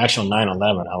on actual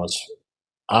 9/11, I was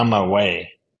on my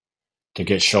way to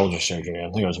get shoulder surgery.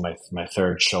 I think it was my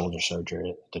third shoulder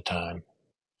surgery at the time,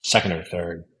 second or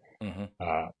third. Hmm.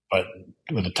 But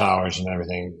with the towers and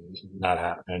everything not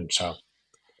happening, so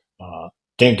uh,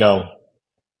 didn't go.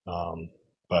 Um,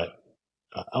 but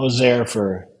I was there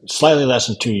for slightly less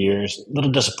than 2 years. A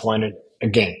little disappointed.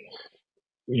 Again,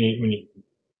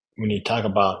 when you talk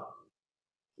about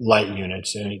light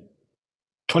units, and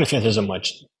 25th isn't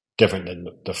much different than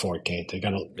the 14th.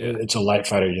 Yeah, It's a light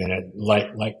fighter unit,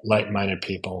 light minded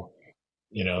people.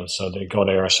 You know, so they go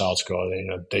to air assault school. They, you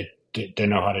know, they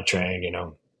know how to train. You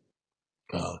know,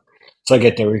 uh, so I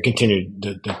get there. We continue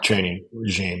the training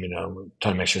regime. You know,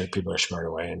 trying to make sure that people are squared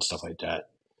away and stuff like that.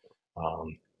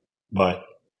 Um, but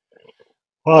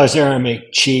while I was there, I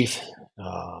make chief,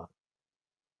 uh,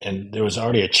 and there was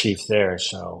already a chief there.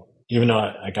 So even though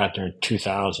I got there in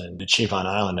 2000, the chief on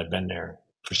island had been there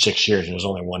for 6 years, and there was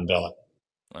only one billet.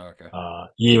 okay.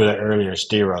 Year earlier,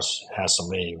 Steros has to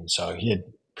leave, and so he had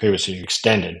previously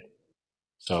extended. Oh,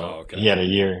 So he okay. had a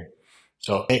year.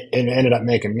 So it ended up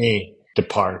making me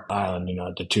depart Island, you know,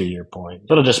 at the 2 year point. A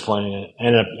little disappointing.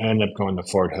 Ended up going to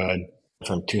Fort Hood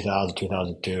from 2000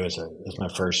 2002 as my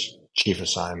first chief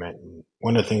assignment. And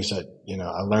one of the things that, you know,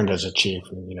 I learned as a chief,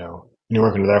 you know, when you're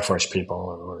working with Air Force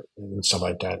people and stuff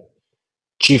like that,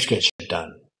 chiefs get shit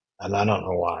done. And I don't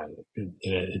know why.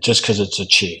 Just because it's a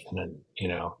chief. And then, you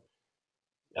know,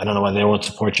 I don't know why they won't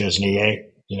support you as an E8,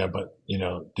 you know, but, you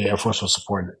know, the Air Force will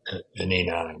support an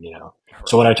E9, you know.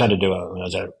 So what Right. I tried to do when I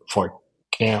was at Fort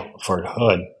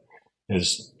Hood,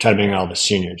 is try to bring all the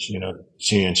seniors, you know,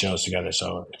 senior NCOs together.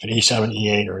 So if an E7,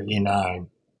 E8, or E9,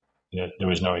 you know, there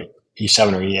was no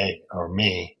E7 or E8 or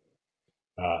me,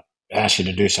 uh, ask you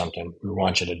to do something, we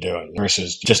want you to do it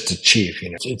versus just the chief, you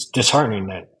know. It's disheartening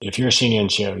that if you're a senior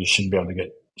NCO, you should be able to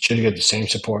should get the same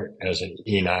support as an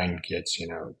E9 gets, you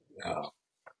know,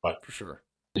 but For sure.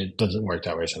 it doesn't work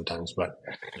that way sometimes. But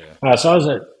Yeah. so I was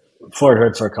at Fort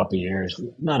Hood for a couple of years.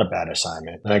 Not a bad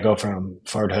assignment. And I go from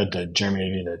Fort Hood to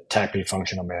Germany to TACP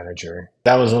functional manager.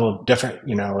 That was a little different.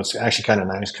 You know, it's actually kind of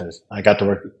nice because I got to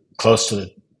work close to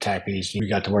the TACPs. We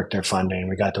got to work their funding.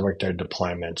 We got to work their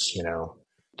deployments. You know,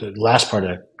 the last part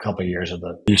of a couple of years of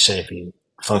the USAFE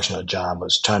functional job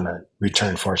was trying to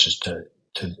return forces to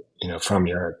you know, from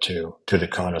Europe to the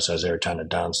Konos as they were trying to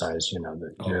downsize, you know,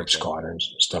 the Oh, Europe okay.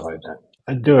 squadrons, stuff like that.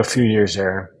 I do a few years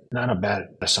there. Not a bad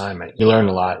assignment. You learn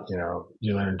a lot, you know.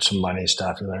 You learn some money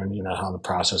stuff. You learn, you know, how the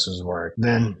processes work.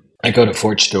 Then I go to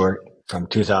Fort Stewart from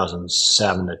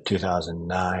 2007 to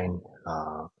 2009.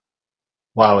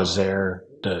 While I was there,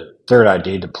 the third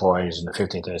ID deploys and the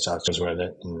 15th ASOC was with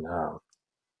it. And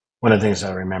one of the things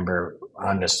I remember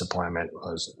on this deployment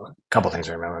was a couple of things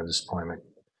I remember on this deployment.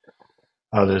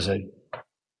 There's a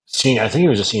senior, I think he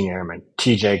was a senior airman,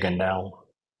 TJ Gandell.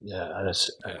 Yeah,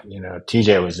 Yeah. you know,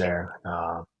 TJ was there,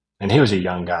 and he was a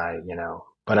young guy, you know.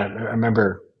 But I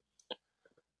remember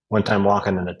one time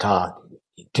walking in the talk.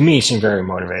 To me, he seemed very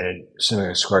motivated, seemed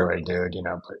like a squared away dude, you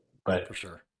know. But For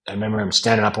sure. I remember him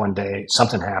standing up one day.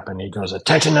 Something happened. He goes,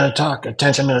 attention to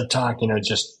the talk," you know,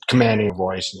 just commanding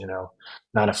voice, you know,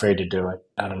 not afraid to do it.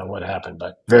 I don't know what happened,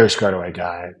 but very squared away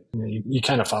guy. You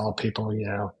kind of follow people, you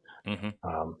know.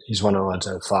 Hmm. He's one of the ones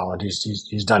I've followed.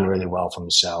 He's done really well for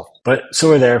himself. But so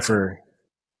we're there for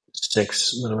a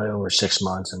little bit over 6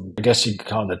 months, and I guess you could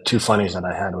call it the two funnies that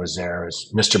I had was there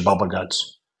was Mr.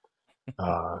 Bubbleguts.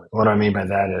 What I mean by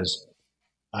that is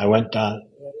I went down.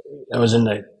 I was in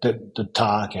the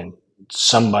talk, and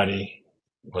somebody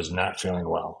was not feeling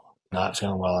well at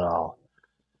all,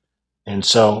 and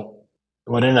so.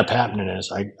 what ended up happening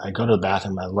is I go to the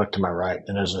bathroom, I look to my right,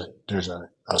 and there's a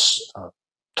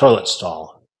toilet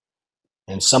stall,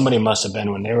 and somebody must have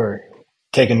been when they were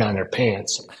taking down their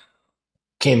pants,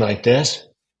 came like this,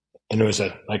 and it was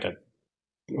a like a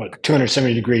what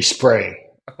 270-degree spray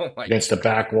Oh my against the God.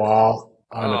 back wall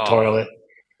on the Oh, toilet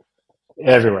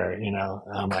everywhere. And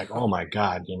I'm like, oh my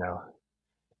god,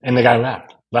 And the guy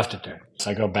left it there.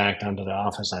 So I go back down to the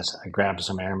office. I grabbed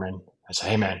some airmen. I said,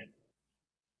 hey man,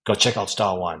 go check out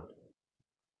stall one.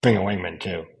 Bring a wingman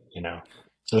too. You know.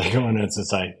 So they go in. It's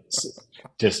like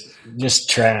just just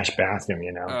trash bathroom.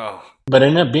 oh, But it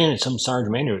ended up being some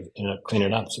sergeant major ended up cleaning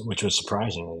it up, which was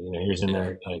surprising. He was in yeah.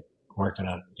 there like working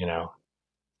on,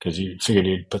 because you figured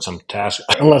he'd put some task,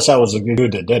 unless that was the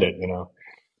dude that did it. Right,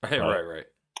 But right,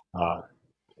 right.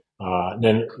 uh,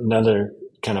 then another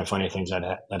kind of funny things that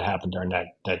happened during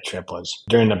that trip was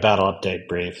during the battle update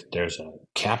brief. There's a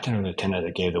captain or lieutenant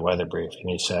that gave the weather brief, and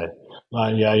he said,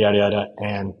 "Yada yada yada,"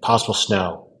 and possible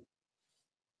snow.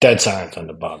 Dead silence on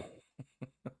the bug.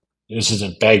 This is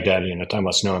in Baghdad, talking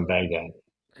about snow in Baghdad.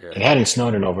 Yeah. It hadn't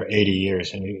snowed in over 80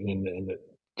 years, and the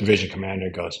division commander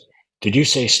goes, "Did you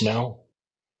say snow?"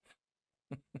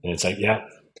 And it's like, "Yeah."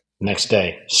 Next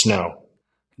day, snow.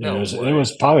 And it No was it way.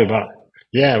 was probably about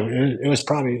yeah, it was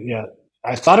probably yeah.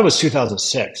 I thought it was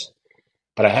 2006,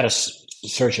 but I had to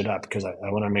search it up because I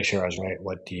want to make sure I was right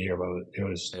what the year was. It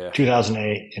was Yeah,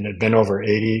 2008, and it had been over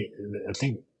 80. I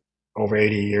think over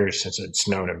 80 years since it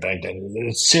snowed in Baghdad.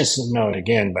 It's since snowed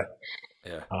again,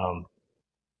 yeah. um,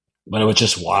 but it was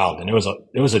just wild, and it was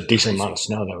a decent amount of Crazy.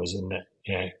 snow that was in there.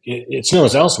 Yeah, it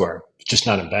snows elsewhere, just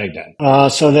not in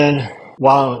Baghdad. So then,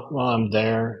 while I'm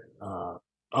there,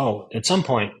 at some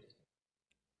point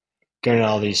during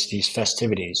all these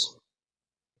festivities,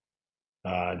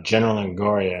 General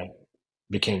Longoria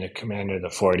became the commander of the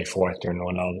 484th during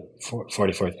all the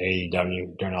 44th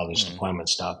AEW during all this Mm. deployment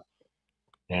stuff,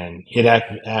 and he'd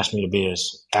asked me to be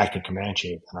his acting command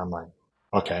chief, and I'm like,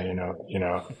 okay,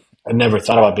 I never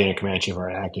thought about being a command chief or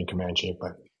an acting command chief,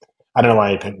 but I don't know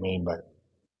why he picked me, but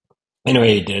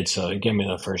anyway, he did. So he gave me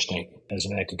the first thing as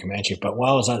an acting command chief. But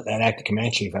while I was at acting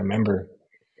command chief, I remember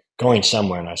going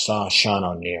somewhere and I saw Sean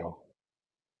O'Neill,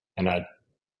 and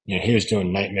he was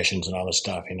doing night missions and all this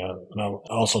stuff, and I was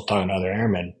also talking to other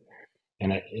airmen.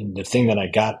 And the thing that I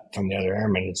got from the other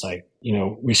airmen, it's like,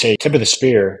 we say tip of the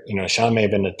spear, Sean may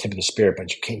have been the tip of the spear,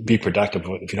 but you can't be productive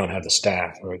if you don't have the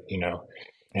staff or.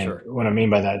 And Sure. what I mean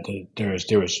by that,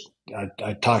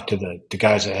 I talked to the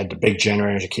guys that had the big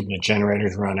generators, keeping the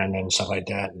generators running and stuff like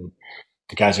that. And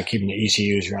the guys that keeping the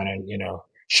ECUs running,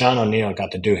 Sean O'Neill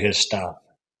got to do his stuff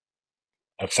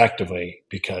effectively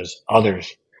because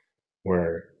others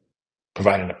were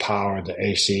providing the power, the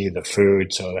AC, the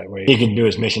food, so that way he can do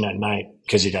his mission at night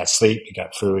because he got sleep, he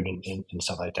got food, and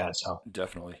stuff like that. So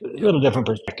Definitely. a Yep. little different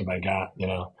perspective I got.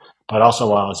 But also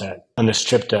while I was on this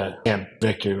trip to Camp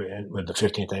Victory with the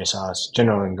 15th ASOS,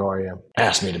 General Longoria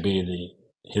asked me to be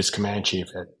his command chief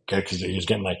because he was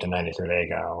getting like the 93rd A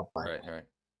guy. Like, Right,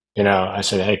 right. I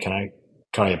said, hey, can I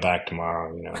call you back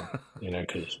tomorrow?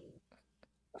 Because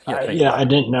Yeah, think I about it.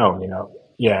 didn't know.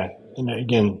 Yeah, and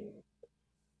again,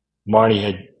 Marty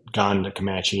had gone to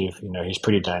command chief. He's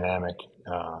pretty dynamic.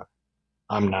 Uh,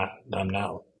 I'm not. I'm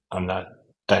not. I'm not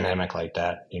dynamic like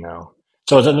that.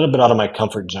 So it's a little bit out of my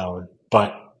comfort zone.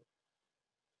 But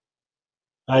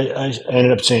I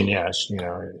ended up saying yes.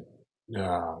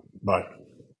 But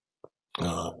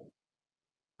uh,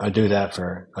 I do that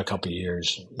for a couple of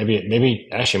years, maybe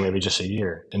just a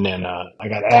year, and then I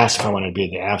got asked if I wanted to be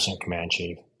the absent command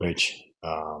chief, which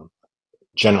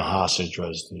General Hostage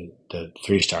was the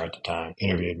 3-star at the time.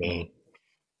 Interviewed me.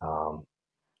 Um,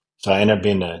 So I ended up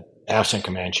being the absent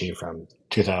command chief from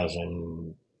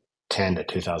 2010 to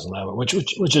 2011, which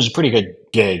is a pretty good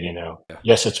gig. Yeah.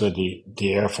 Yes, it's with the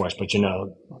Air Force, but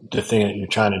the thing that you're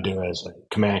trying to do as a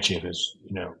command chief is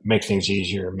make things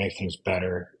easier, make things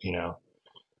better.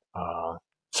 Uh,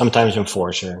 Sometimes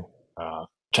enforcer,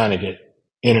 trying to get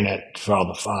internet for all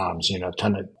the FOBs.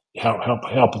 Trying to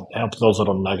help those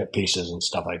little nugget pieces and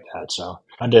stuff like that. So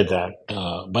I did that,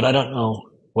 but I don't know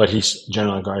what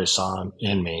General Gardy saw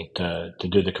in me to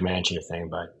do the command chief thing.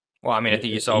 But Well, I mean, I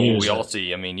think you saw he what was we all a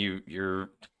see. I mean, you're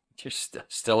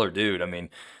stellar dude. I mean,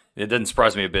 it doesn't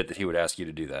surprise me a bit that he would ask you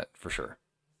to do that for sure.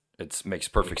 It makes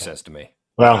perfect okay. sense to me.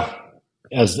 Well,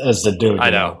 as the dude, I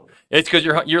know. It's because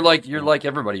you're like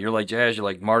everybody. You're like Jazz. You're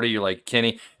like Marty. You're like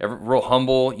Kenny. Real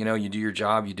humble. You do your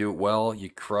job. You do it well. You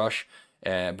crush.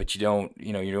 But you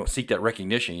don't seek that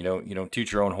recognition. You don't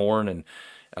toot your own horn,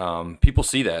 and people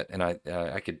see that. And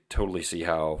I could totally see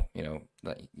how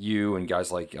that you and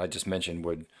guys like I just mentioned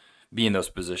would be in those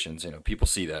positions. People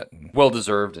see that, and well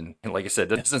deserved. And like I said,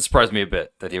 that doesn't surprise me a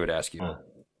bit that he would ask you. Huh.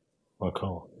 Well,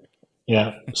 cool.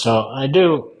 Yeah. So I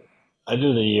do the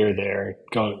year there,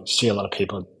 go see a lot of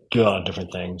people, do a lot of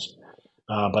different things.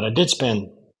 But I did spend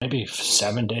maybe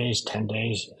 7 days, 10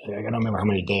 days. I don't remember how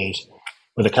many days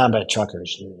with the combat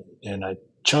truckers, and I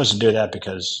chose to do that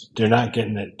because they're not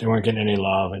getting it. They weren't getting any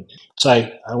love, and so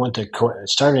I went to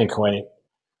started in Kuwait,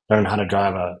 learned how to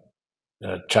drive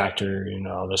a tractor,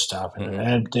 all this stuff, Mm-hmm.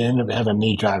 and they ended up having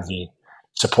me drive the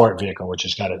support vehicle, which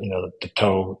has got the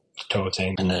tow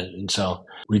thing, and so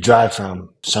we drive from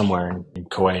somewhere in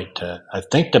Kuwait to I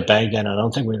think to Baghdad. I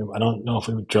don't know if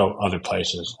we drove other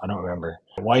places. I don't remember.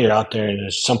 While you're out there,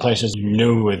 there's some places you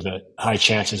knew with the high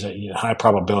chances that high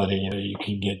probability you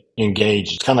can get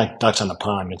engaged. It's kind of like ducks on the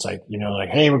pond. It's like like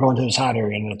hey, we're going to this hot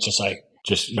area, and it's just like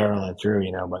just barreling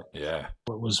through, But Yeah.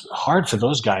 what was hard for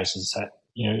those guys is that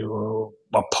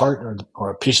a part or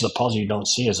a piece of the puzzle you don't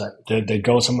see is that they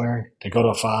go somewhere, they go to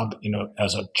a fob,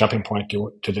 as a jumping point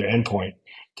to their end point.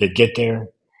 They'd get there,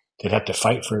 they'd have to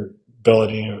fight for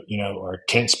ability, or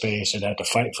tent space. They'd have to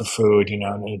fight for food,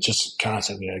 and it's just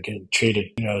constant, getting treated,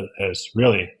 as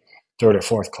really third or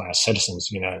fourth class citizens,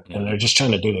 and Mm-hmm. they're just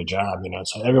trying to do their job,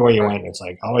 So everywhere you Right. went, it's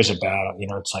like always a battle,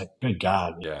 it's like, good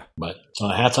God. Yeah. But so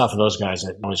hats off to those guys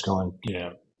that always going,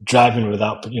 driving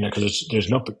without, because there's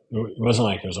no, it wasn't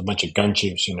like there was a bunch of gun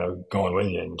chiefs, going with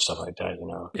you and stuff like that,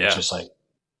 It's Yeah. just like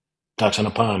ducks in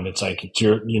a pond. It's like it's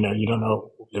your, you don't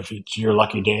know if it's your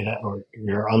lucky day that or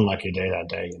your unlucky day that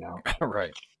day.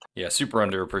 Right. Yeah. Super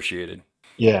underappreciated.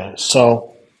 Yeah.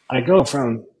 So I go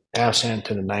from Afghan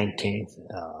to the 19th,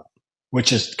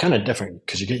 which is kind of different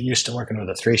because you get used to working with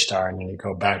a 3-star and then you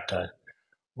go back to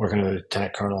working with a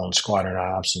lieutenant colonel and squadron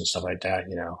ops and stuff like that.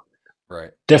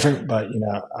 Right. Different, but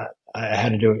I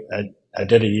had to do it. I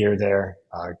did a year there.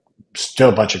 Still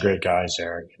a bunch of great guys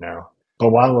there. But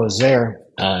while I was there,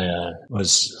 I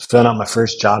was filling out my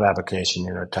first job application,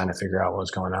 trying to figure out what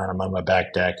was going on. I'm on my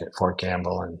back deck at Fort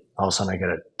Campbell, and all of a sudden I get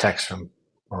a text from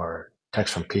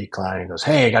Pete Klein. He goes,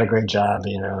 "Hey, I got a great job,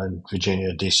 in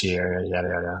Virginia, D.C. area, yada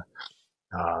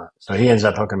yada." So he ends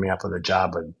up hooking me up with a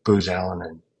job with Booz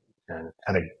Allen, and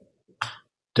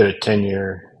did a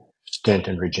 10-year stint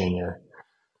in Virginia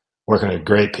working with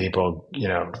great people,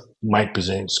 Mike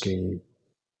Baczynski,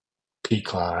 Pete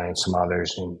Klein, some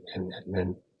others,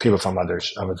 and people from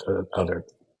other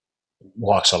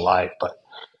walks of life. But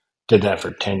did that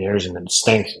for 10 years, and it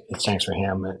stinks for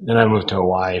him. And then I moved to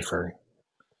Hawaii for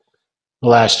the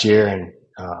last year, and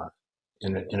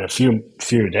in a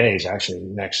few days, actually,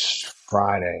 next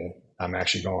Friday, I'm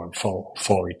actually going full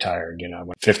retired. I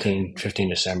went 15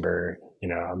 December.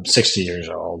 I'm 60 years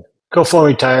old. Go full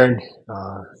retired.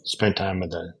 Spend time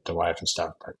with the wife and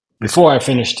stuff. But before I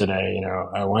finish today,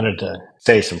 I wanted to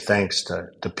say some thanks to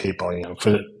people.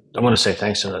 I want to say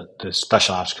thanks to the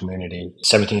special ops community,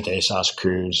 17th ASOS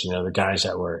crews. The guys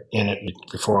that were in it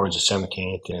before it was the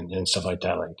 17th and stuff like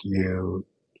that, like you,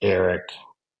 Eric,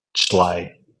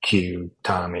 Schleich, Q,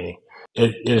 Tommy.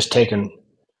 It has taken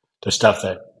the stuff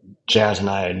that Jazz and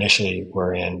I initially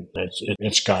were in.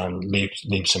 It's gone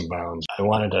leaps and bounds. I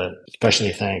wanted to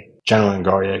especially thank General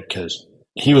Longoria because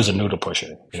he was a noodle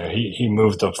pusher. He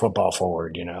moved the football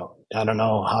forward. I don't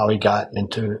know how he got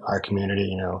into our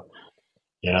community.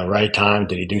 Right time.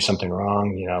 Did he do something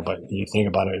wrong? But you think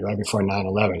about it, right before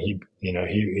 9/11,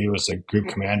 he was the group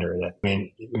commander. That I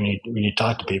mean, when you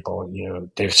talk to people,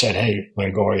 they've said, "Hey,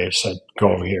 Longoria said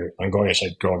go over here." Longoria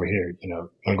said go over here.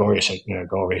 Longoria said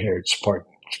go over here. Support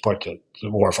the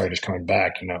war fighters coming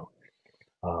back. I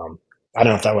don't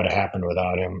know if that would have happened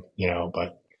without him.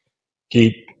 But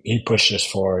he pushed us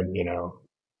forward.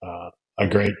 A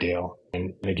great deal.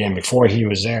 And again, before he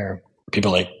was there,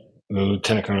 people like the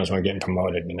lieutenant colonels were getting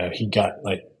promoted. He got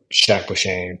like Shaq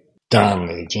Bouchane,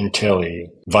 Donnelly, Gentili,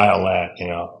 Violette, and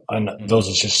Mm-hmm. those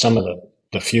are just some of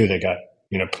the few that got,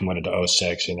 promoted to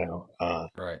 '06,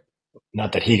 Right.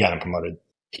 not that he got him promoted.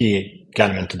 He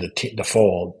got him into the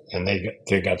fold and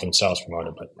they got themselves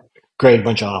promoted, but great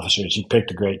bunch of officers. He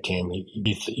picked a great team.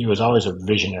 He was always a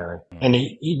visionary and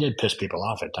he did piss people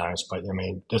off at times, but I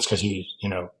mean, that's because he,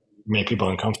 made people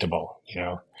uncomfortable,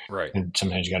 Right. and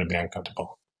sometimes you got to be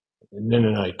uncomfortable. And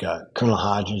then like Colonel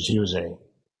Hodges, he was a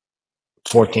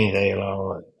 14th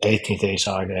ALO, 18th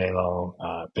ASOG ALO,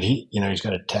 but he's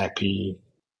got a TACP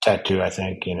tattoo, I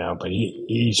think, but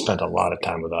he spent a lot of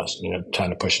time with us, trying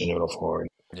to push the noodle forward.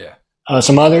 Yeah.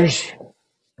 Some others,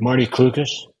 Marty Klukas,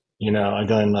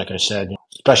 again, like I said,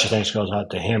 special thanks goes out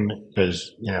to him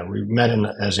because, we met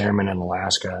as airmen in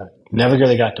Alaska, never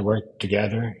really got to work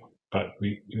together, but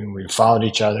we followed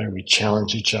each other, we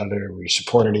challenged each other, we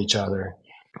supported each other.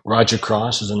 Roger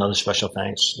Cross is another special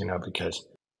thanks, because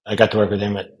I got to work with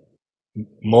him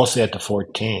mostly at the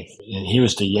 14th, and he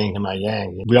was the yin to my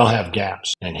yang. We all have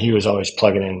gaps, and he was always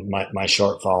plugging in my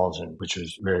shortfalls, and which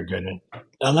was very good. And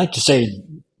I'd like to say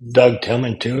Doug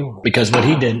Tillman too, because what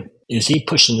he did is he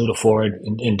pushed the noodle forward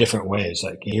in different ways.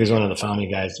 Like he was one of the founding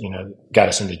guys, got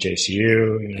us into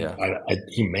JCU. Yeah.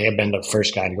 He may have been the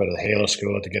first guy to go to the Halo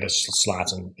School to get us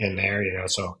slots in there,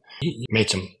 so he made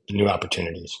some new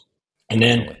opportunities. And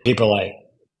then Definitely. people like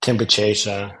Tim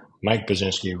Pachesa, Mike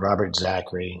Brzezinski, Robert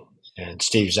Zachary, and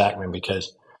Steve Zachman,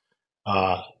 because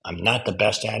I'm not the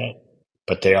best at it,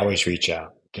 but they always reach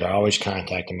out. They're always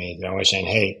contacting me. They're always saying,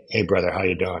 hey, brother, how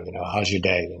you doing? How's your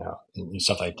day? And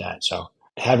stuff like that. So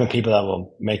having people that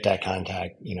will make that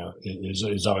contact,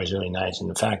 is always really nice. And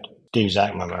in fact, Steve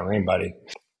Zachman, my Marine buddy,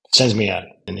 sends me an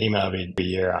email every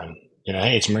year on,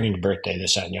 hey, it's Marine's birthday,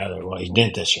 this, that, and the other. Well, he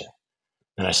didn't this year.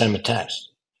 And I send him a text.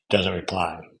 Doesn't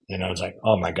reply. It's like,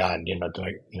 oh my God,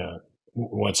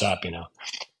 what's up,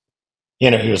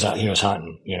 he was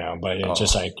hunting, but it's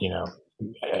just Oh, like,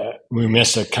 we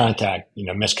missed a contact,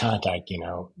 missed contact,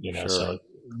 sure. so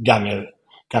got me,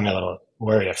 got me a little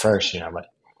worried at first, but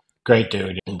great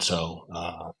dude. And so,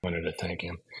 wanted to thank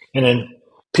him. And then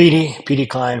PD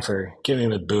Klein for giving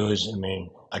me with booze. I mean,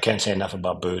 I can't say enough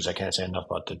about booze. I can't say enough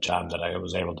about the job that I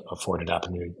was able to afford an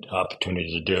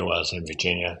opportunity to do while I was in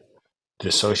Virginia. The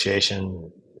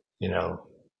association, you know,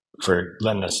 for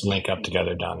letting us link up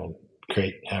together down and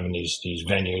create having these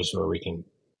venues where we can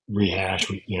rehash,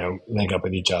 link up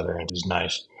with each other, and it's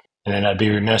nice. And then I'd be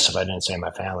remiss if I didn't say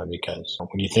my family, because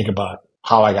when you think about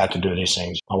how I got to do these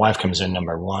things, my wife comes in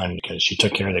number one because she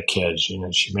took care of the kids.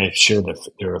 She made sure that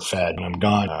they were fed. When I'm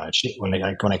gone, when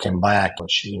I came back,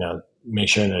 she made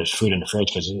sure there's food in the fridge,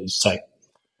 because it's like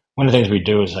one of the things we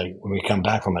do is, like, when we come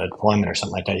back from a deployment or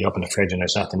something like that, you open the fridge and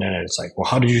there's nothing in it. It's like, well,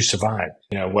 how did you survive?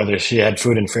 Whether she had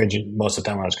food in the fridge most of the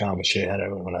time when I was gone, but she had it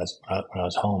when I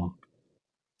was home.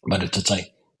 But it's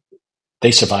like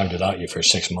they survived without you for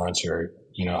 6 months, or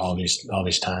all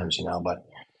these times. But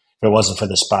if it wasn't for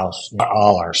the spouse,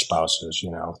 all our spouses,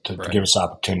 to Right. give us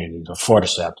opportunity, to afford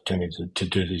us the opportunity to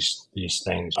do these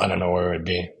things, I don't know where it would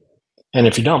be. And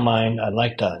if you don't mind, I'd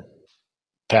like to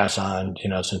pass on,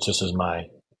 since this is my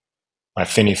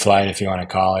Finney flight, if you want to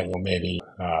call it. Maybe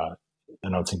I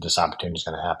don't think this opportunity is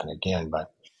going to happen again,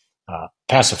 but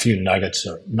pass a few nuggets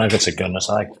of goodness.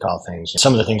 I like to call things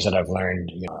some of the things that I've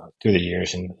learned through the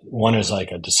years. And one is,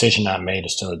 like, a decision not made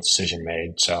is still a decision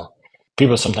made. So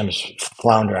people sometimes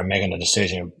flounder on making a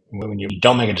decision. When you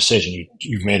don't make a decision,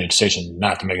 you've made a decision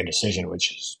not to make a decision,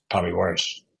 which is probably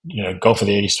worse. Go for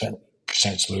the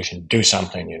 80% solution. Do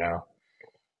something.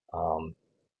 Um,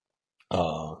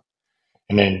 uh,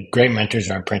 and then great mentors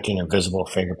are imprinting invisible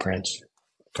fingerprints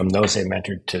from those they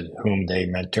mentored to whom they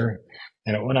mentor.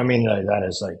 And what I mean by that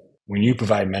is, like, when you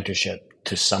provide mentorship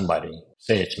to somebody,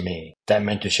 say it's me, that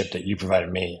mentorship that you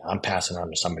provided me, I'm passing on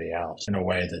to somebody else in a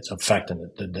way that's affecting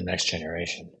the next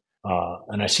generation.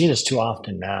 And I see this too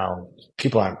often now.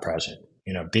 People aren't present.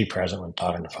 Be present when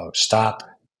talking to folks. Stop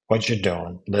what you're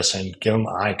doing, listen, give them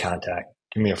eye contact,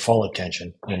 give me your full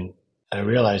attention. And I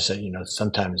realize that,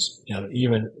 sometimes,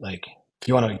 even like, if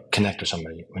you want to connect with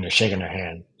somebody, when you're shaking their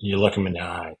hand, you look them in the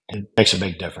eye. It makes a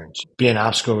big difference. Be an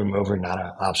obstacle remover, not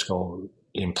an obstacle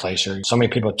in placer. So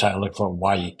many people try to look for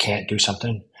why you can't do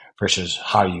something versus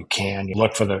how you can. You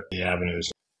look for the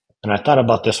avenues. And I thought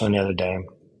about this one the other day.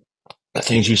 The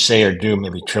things you say or do may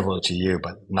be trivial to you,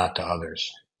 but not to others.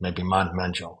 Maybe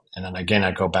monumental. And then again,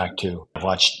 I go back to, I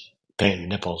watched Peyton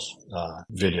Nipples'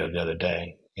 video the other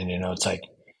day. And, it's like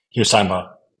he was talking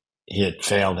about he had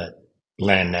failed at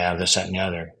land nav, this, that, and the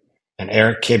other. And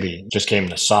Eric Kibbe just gave him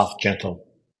the soft, gentle,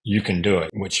 you can do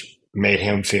it, which made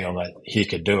him feel that he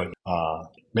could do it.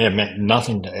 May have meant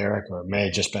nothing to Eric, or it may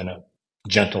have just been a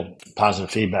gentle, positive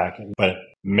feedback, but it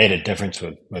made a difference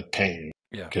with Peyton,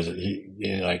 Yeah. because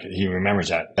he remembers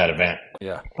that event.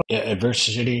 Yeah. Yeah,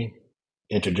 adversity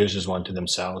introduces one to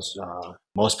themselves.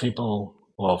 Most people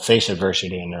will face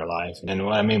adversity in their life, and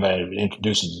what I mean by it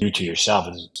introduces you to yourself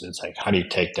is, it's like, how do you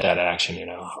take that action?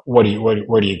 Where do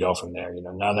you go from there?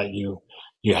 Now that you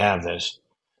have this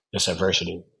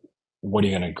adversity, what are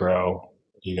you going to grow?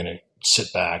 You're going to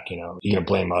sit back. You're going to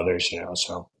blame others.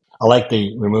 So I like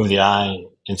the remove the I,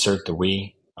 insert the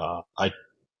we. I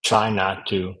try not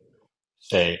to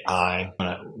say I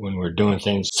when we're doing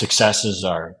things. Successes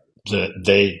are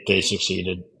they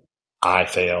succeeded, I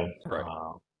failed, Right.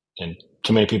 and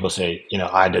too many people say,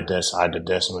 I did this, I'm going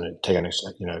to take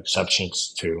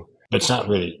exceptions to, but it's not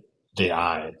really the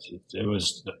I. It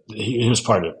was he was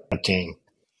part of a team.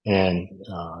 And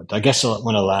I guess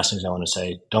one of the last things I want to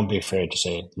say, don't be afraid to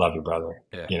say, love your brother.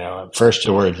 Yeah. You know, first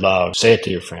the word love, say it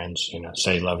to your friends, you know,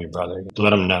 say, love your brother.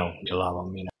 Let them know you love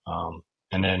them, you know.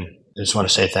 And then I just want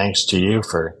to say thanks to you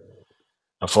for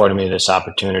affording me this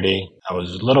opportunity. I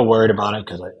was a little worried about it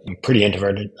because I'm pretty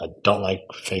introverted. I don't like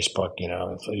Facebook. You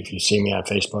know, if you see me on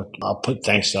Facebook, I'll put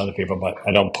thanks to other people, but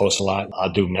I don't post a lot.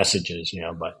 I'll do messages, you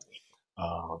know, but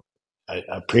uh, I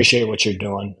appreciate what you're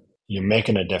doing. You're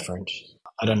making a difference.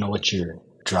 I don't know what your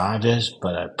drive is,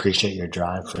 but I appreciate your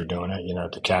drive for doing it, you know,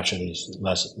 to capture these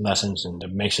lessons, and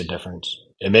it makes a difference.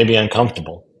 It may be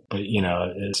uncomfortable, but, you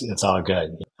know, it's all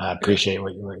good. I Yeah. appreciate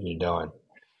what you're doing.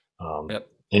 Um, Yep.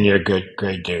 and you're a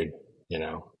great dude, you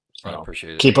know. I So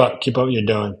appreciate it. keep up what you're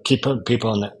doing. Keep putting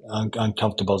people in the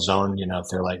uncomfortable zone, you know, if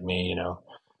they're like me, you know,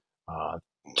 uh,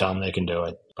 tell them they can do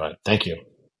it. But thank you.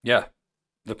 Yeah.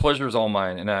 The pleasure is all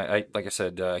mine, and I like I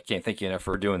said, I can't thank you enough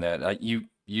for doing that.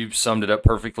 You summed it up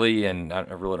perfectly, and I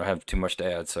really don't have too much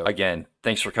to add. So again,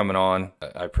 thanks for coming on.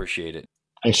 I appreciate it.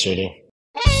 Thanks,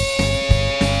 JD.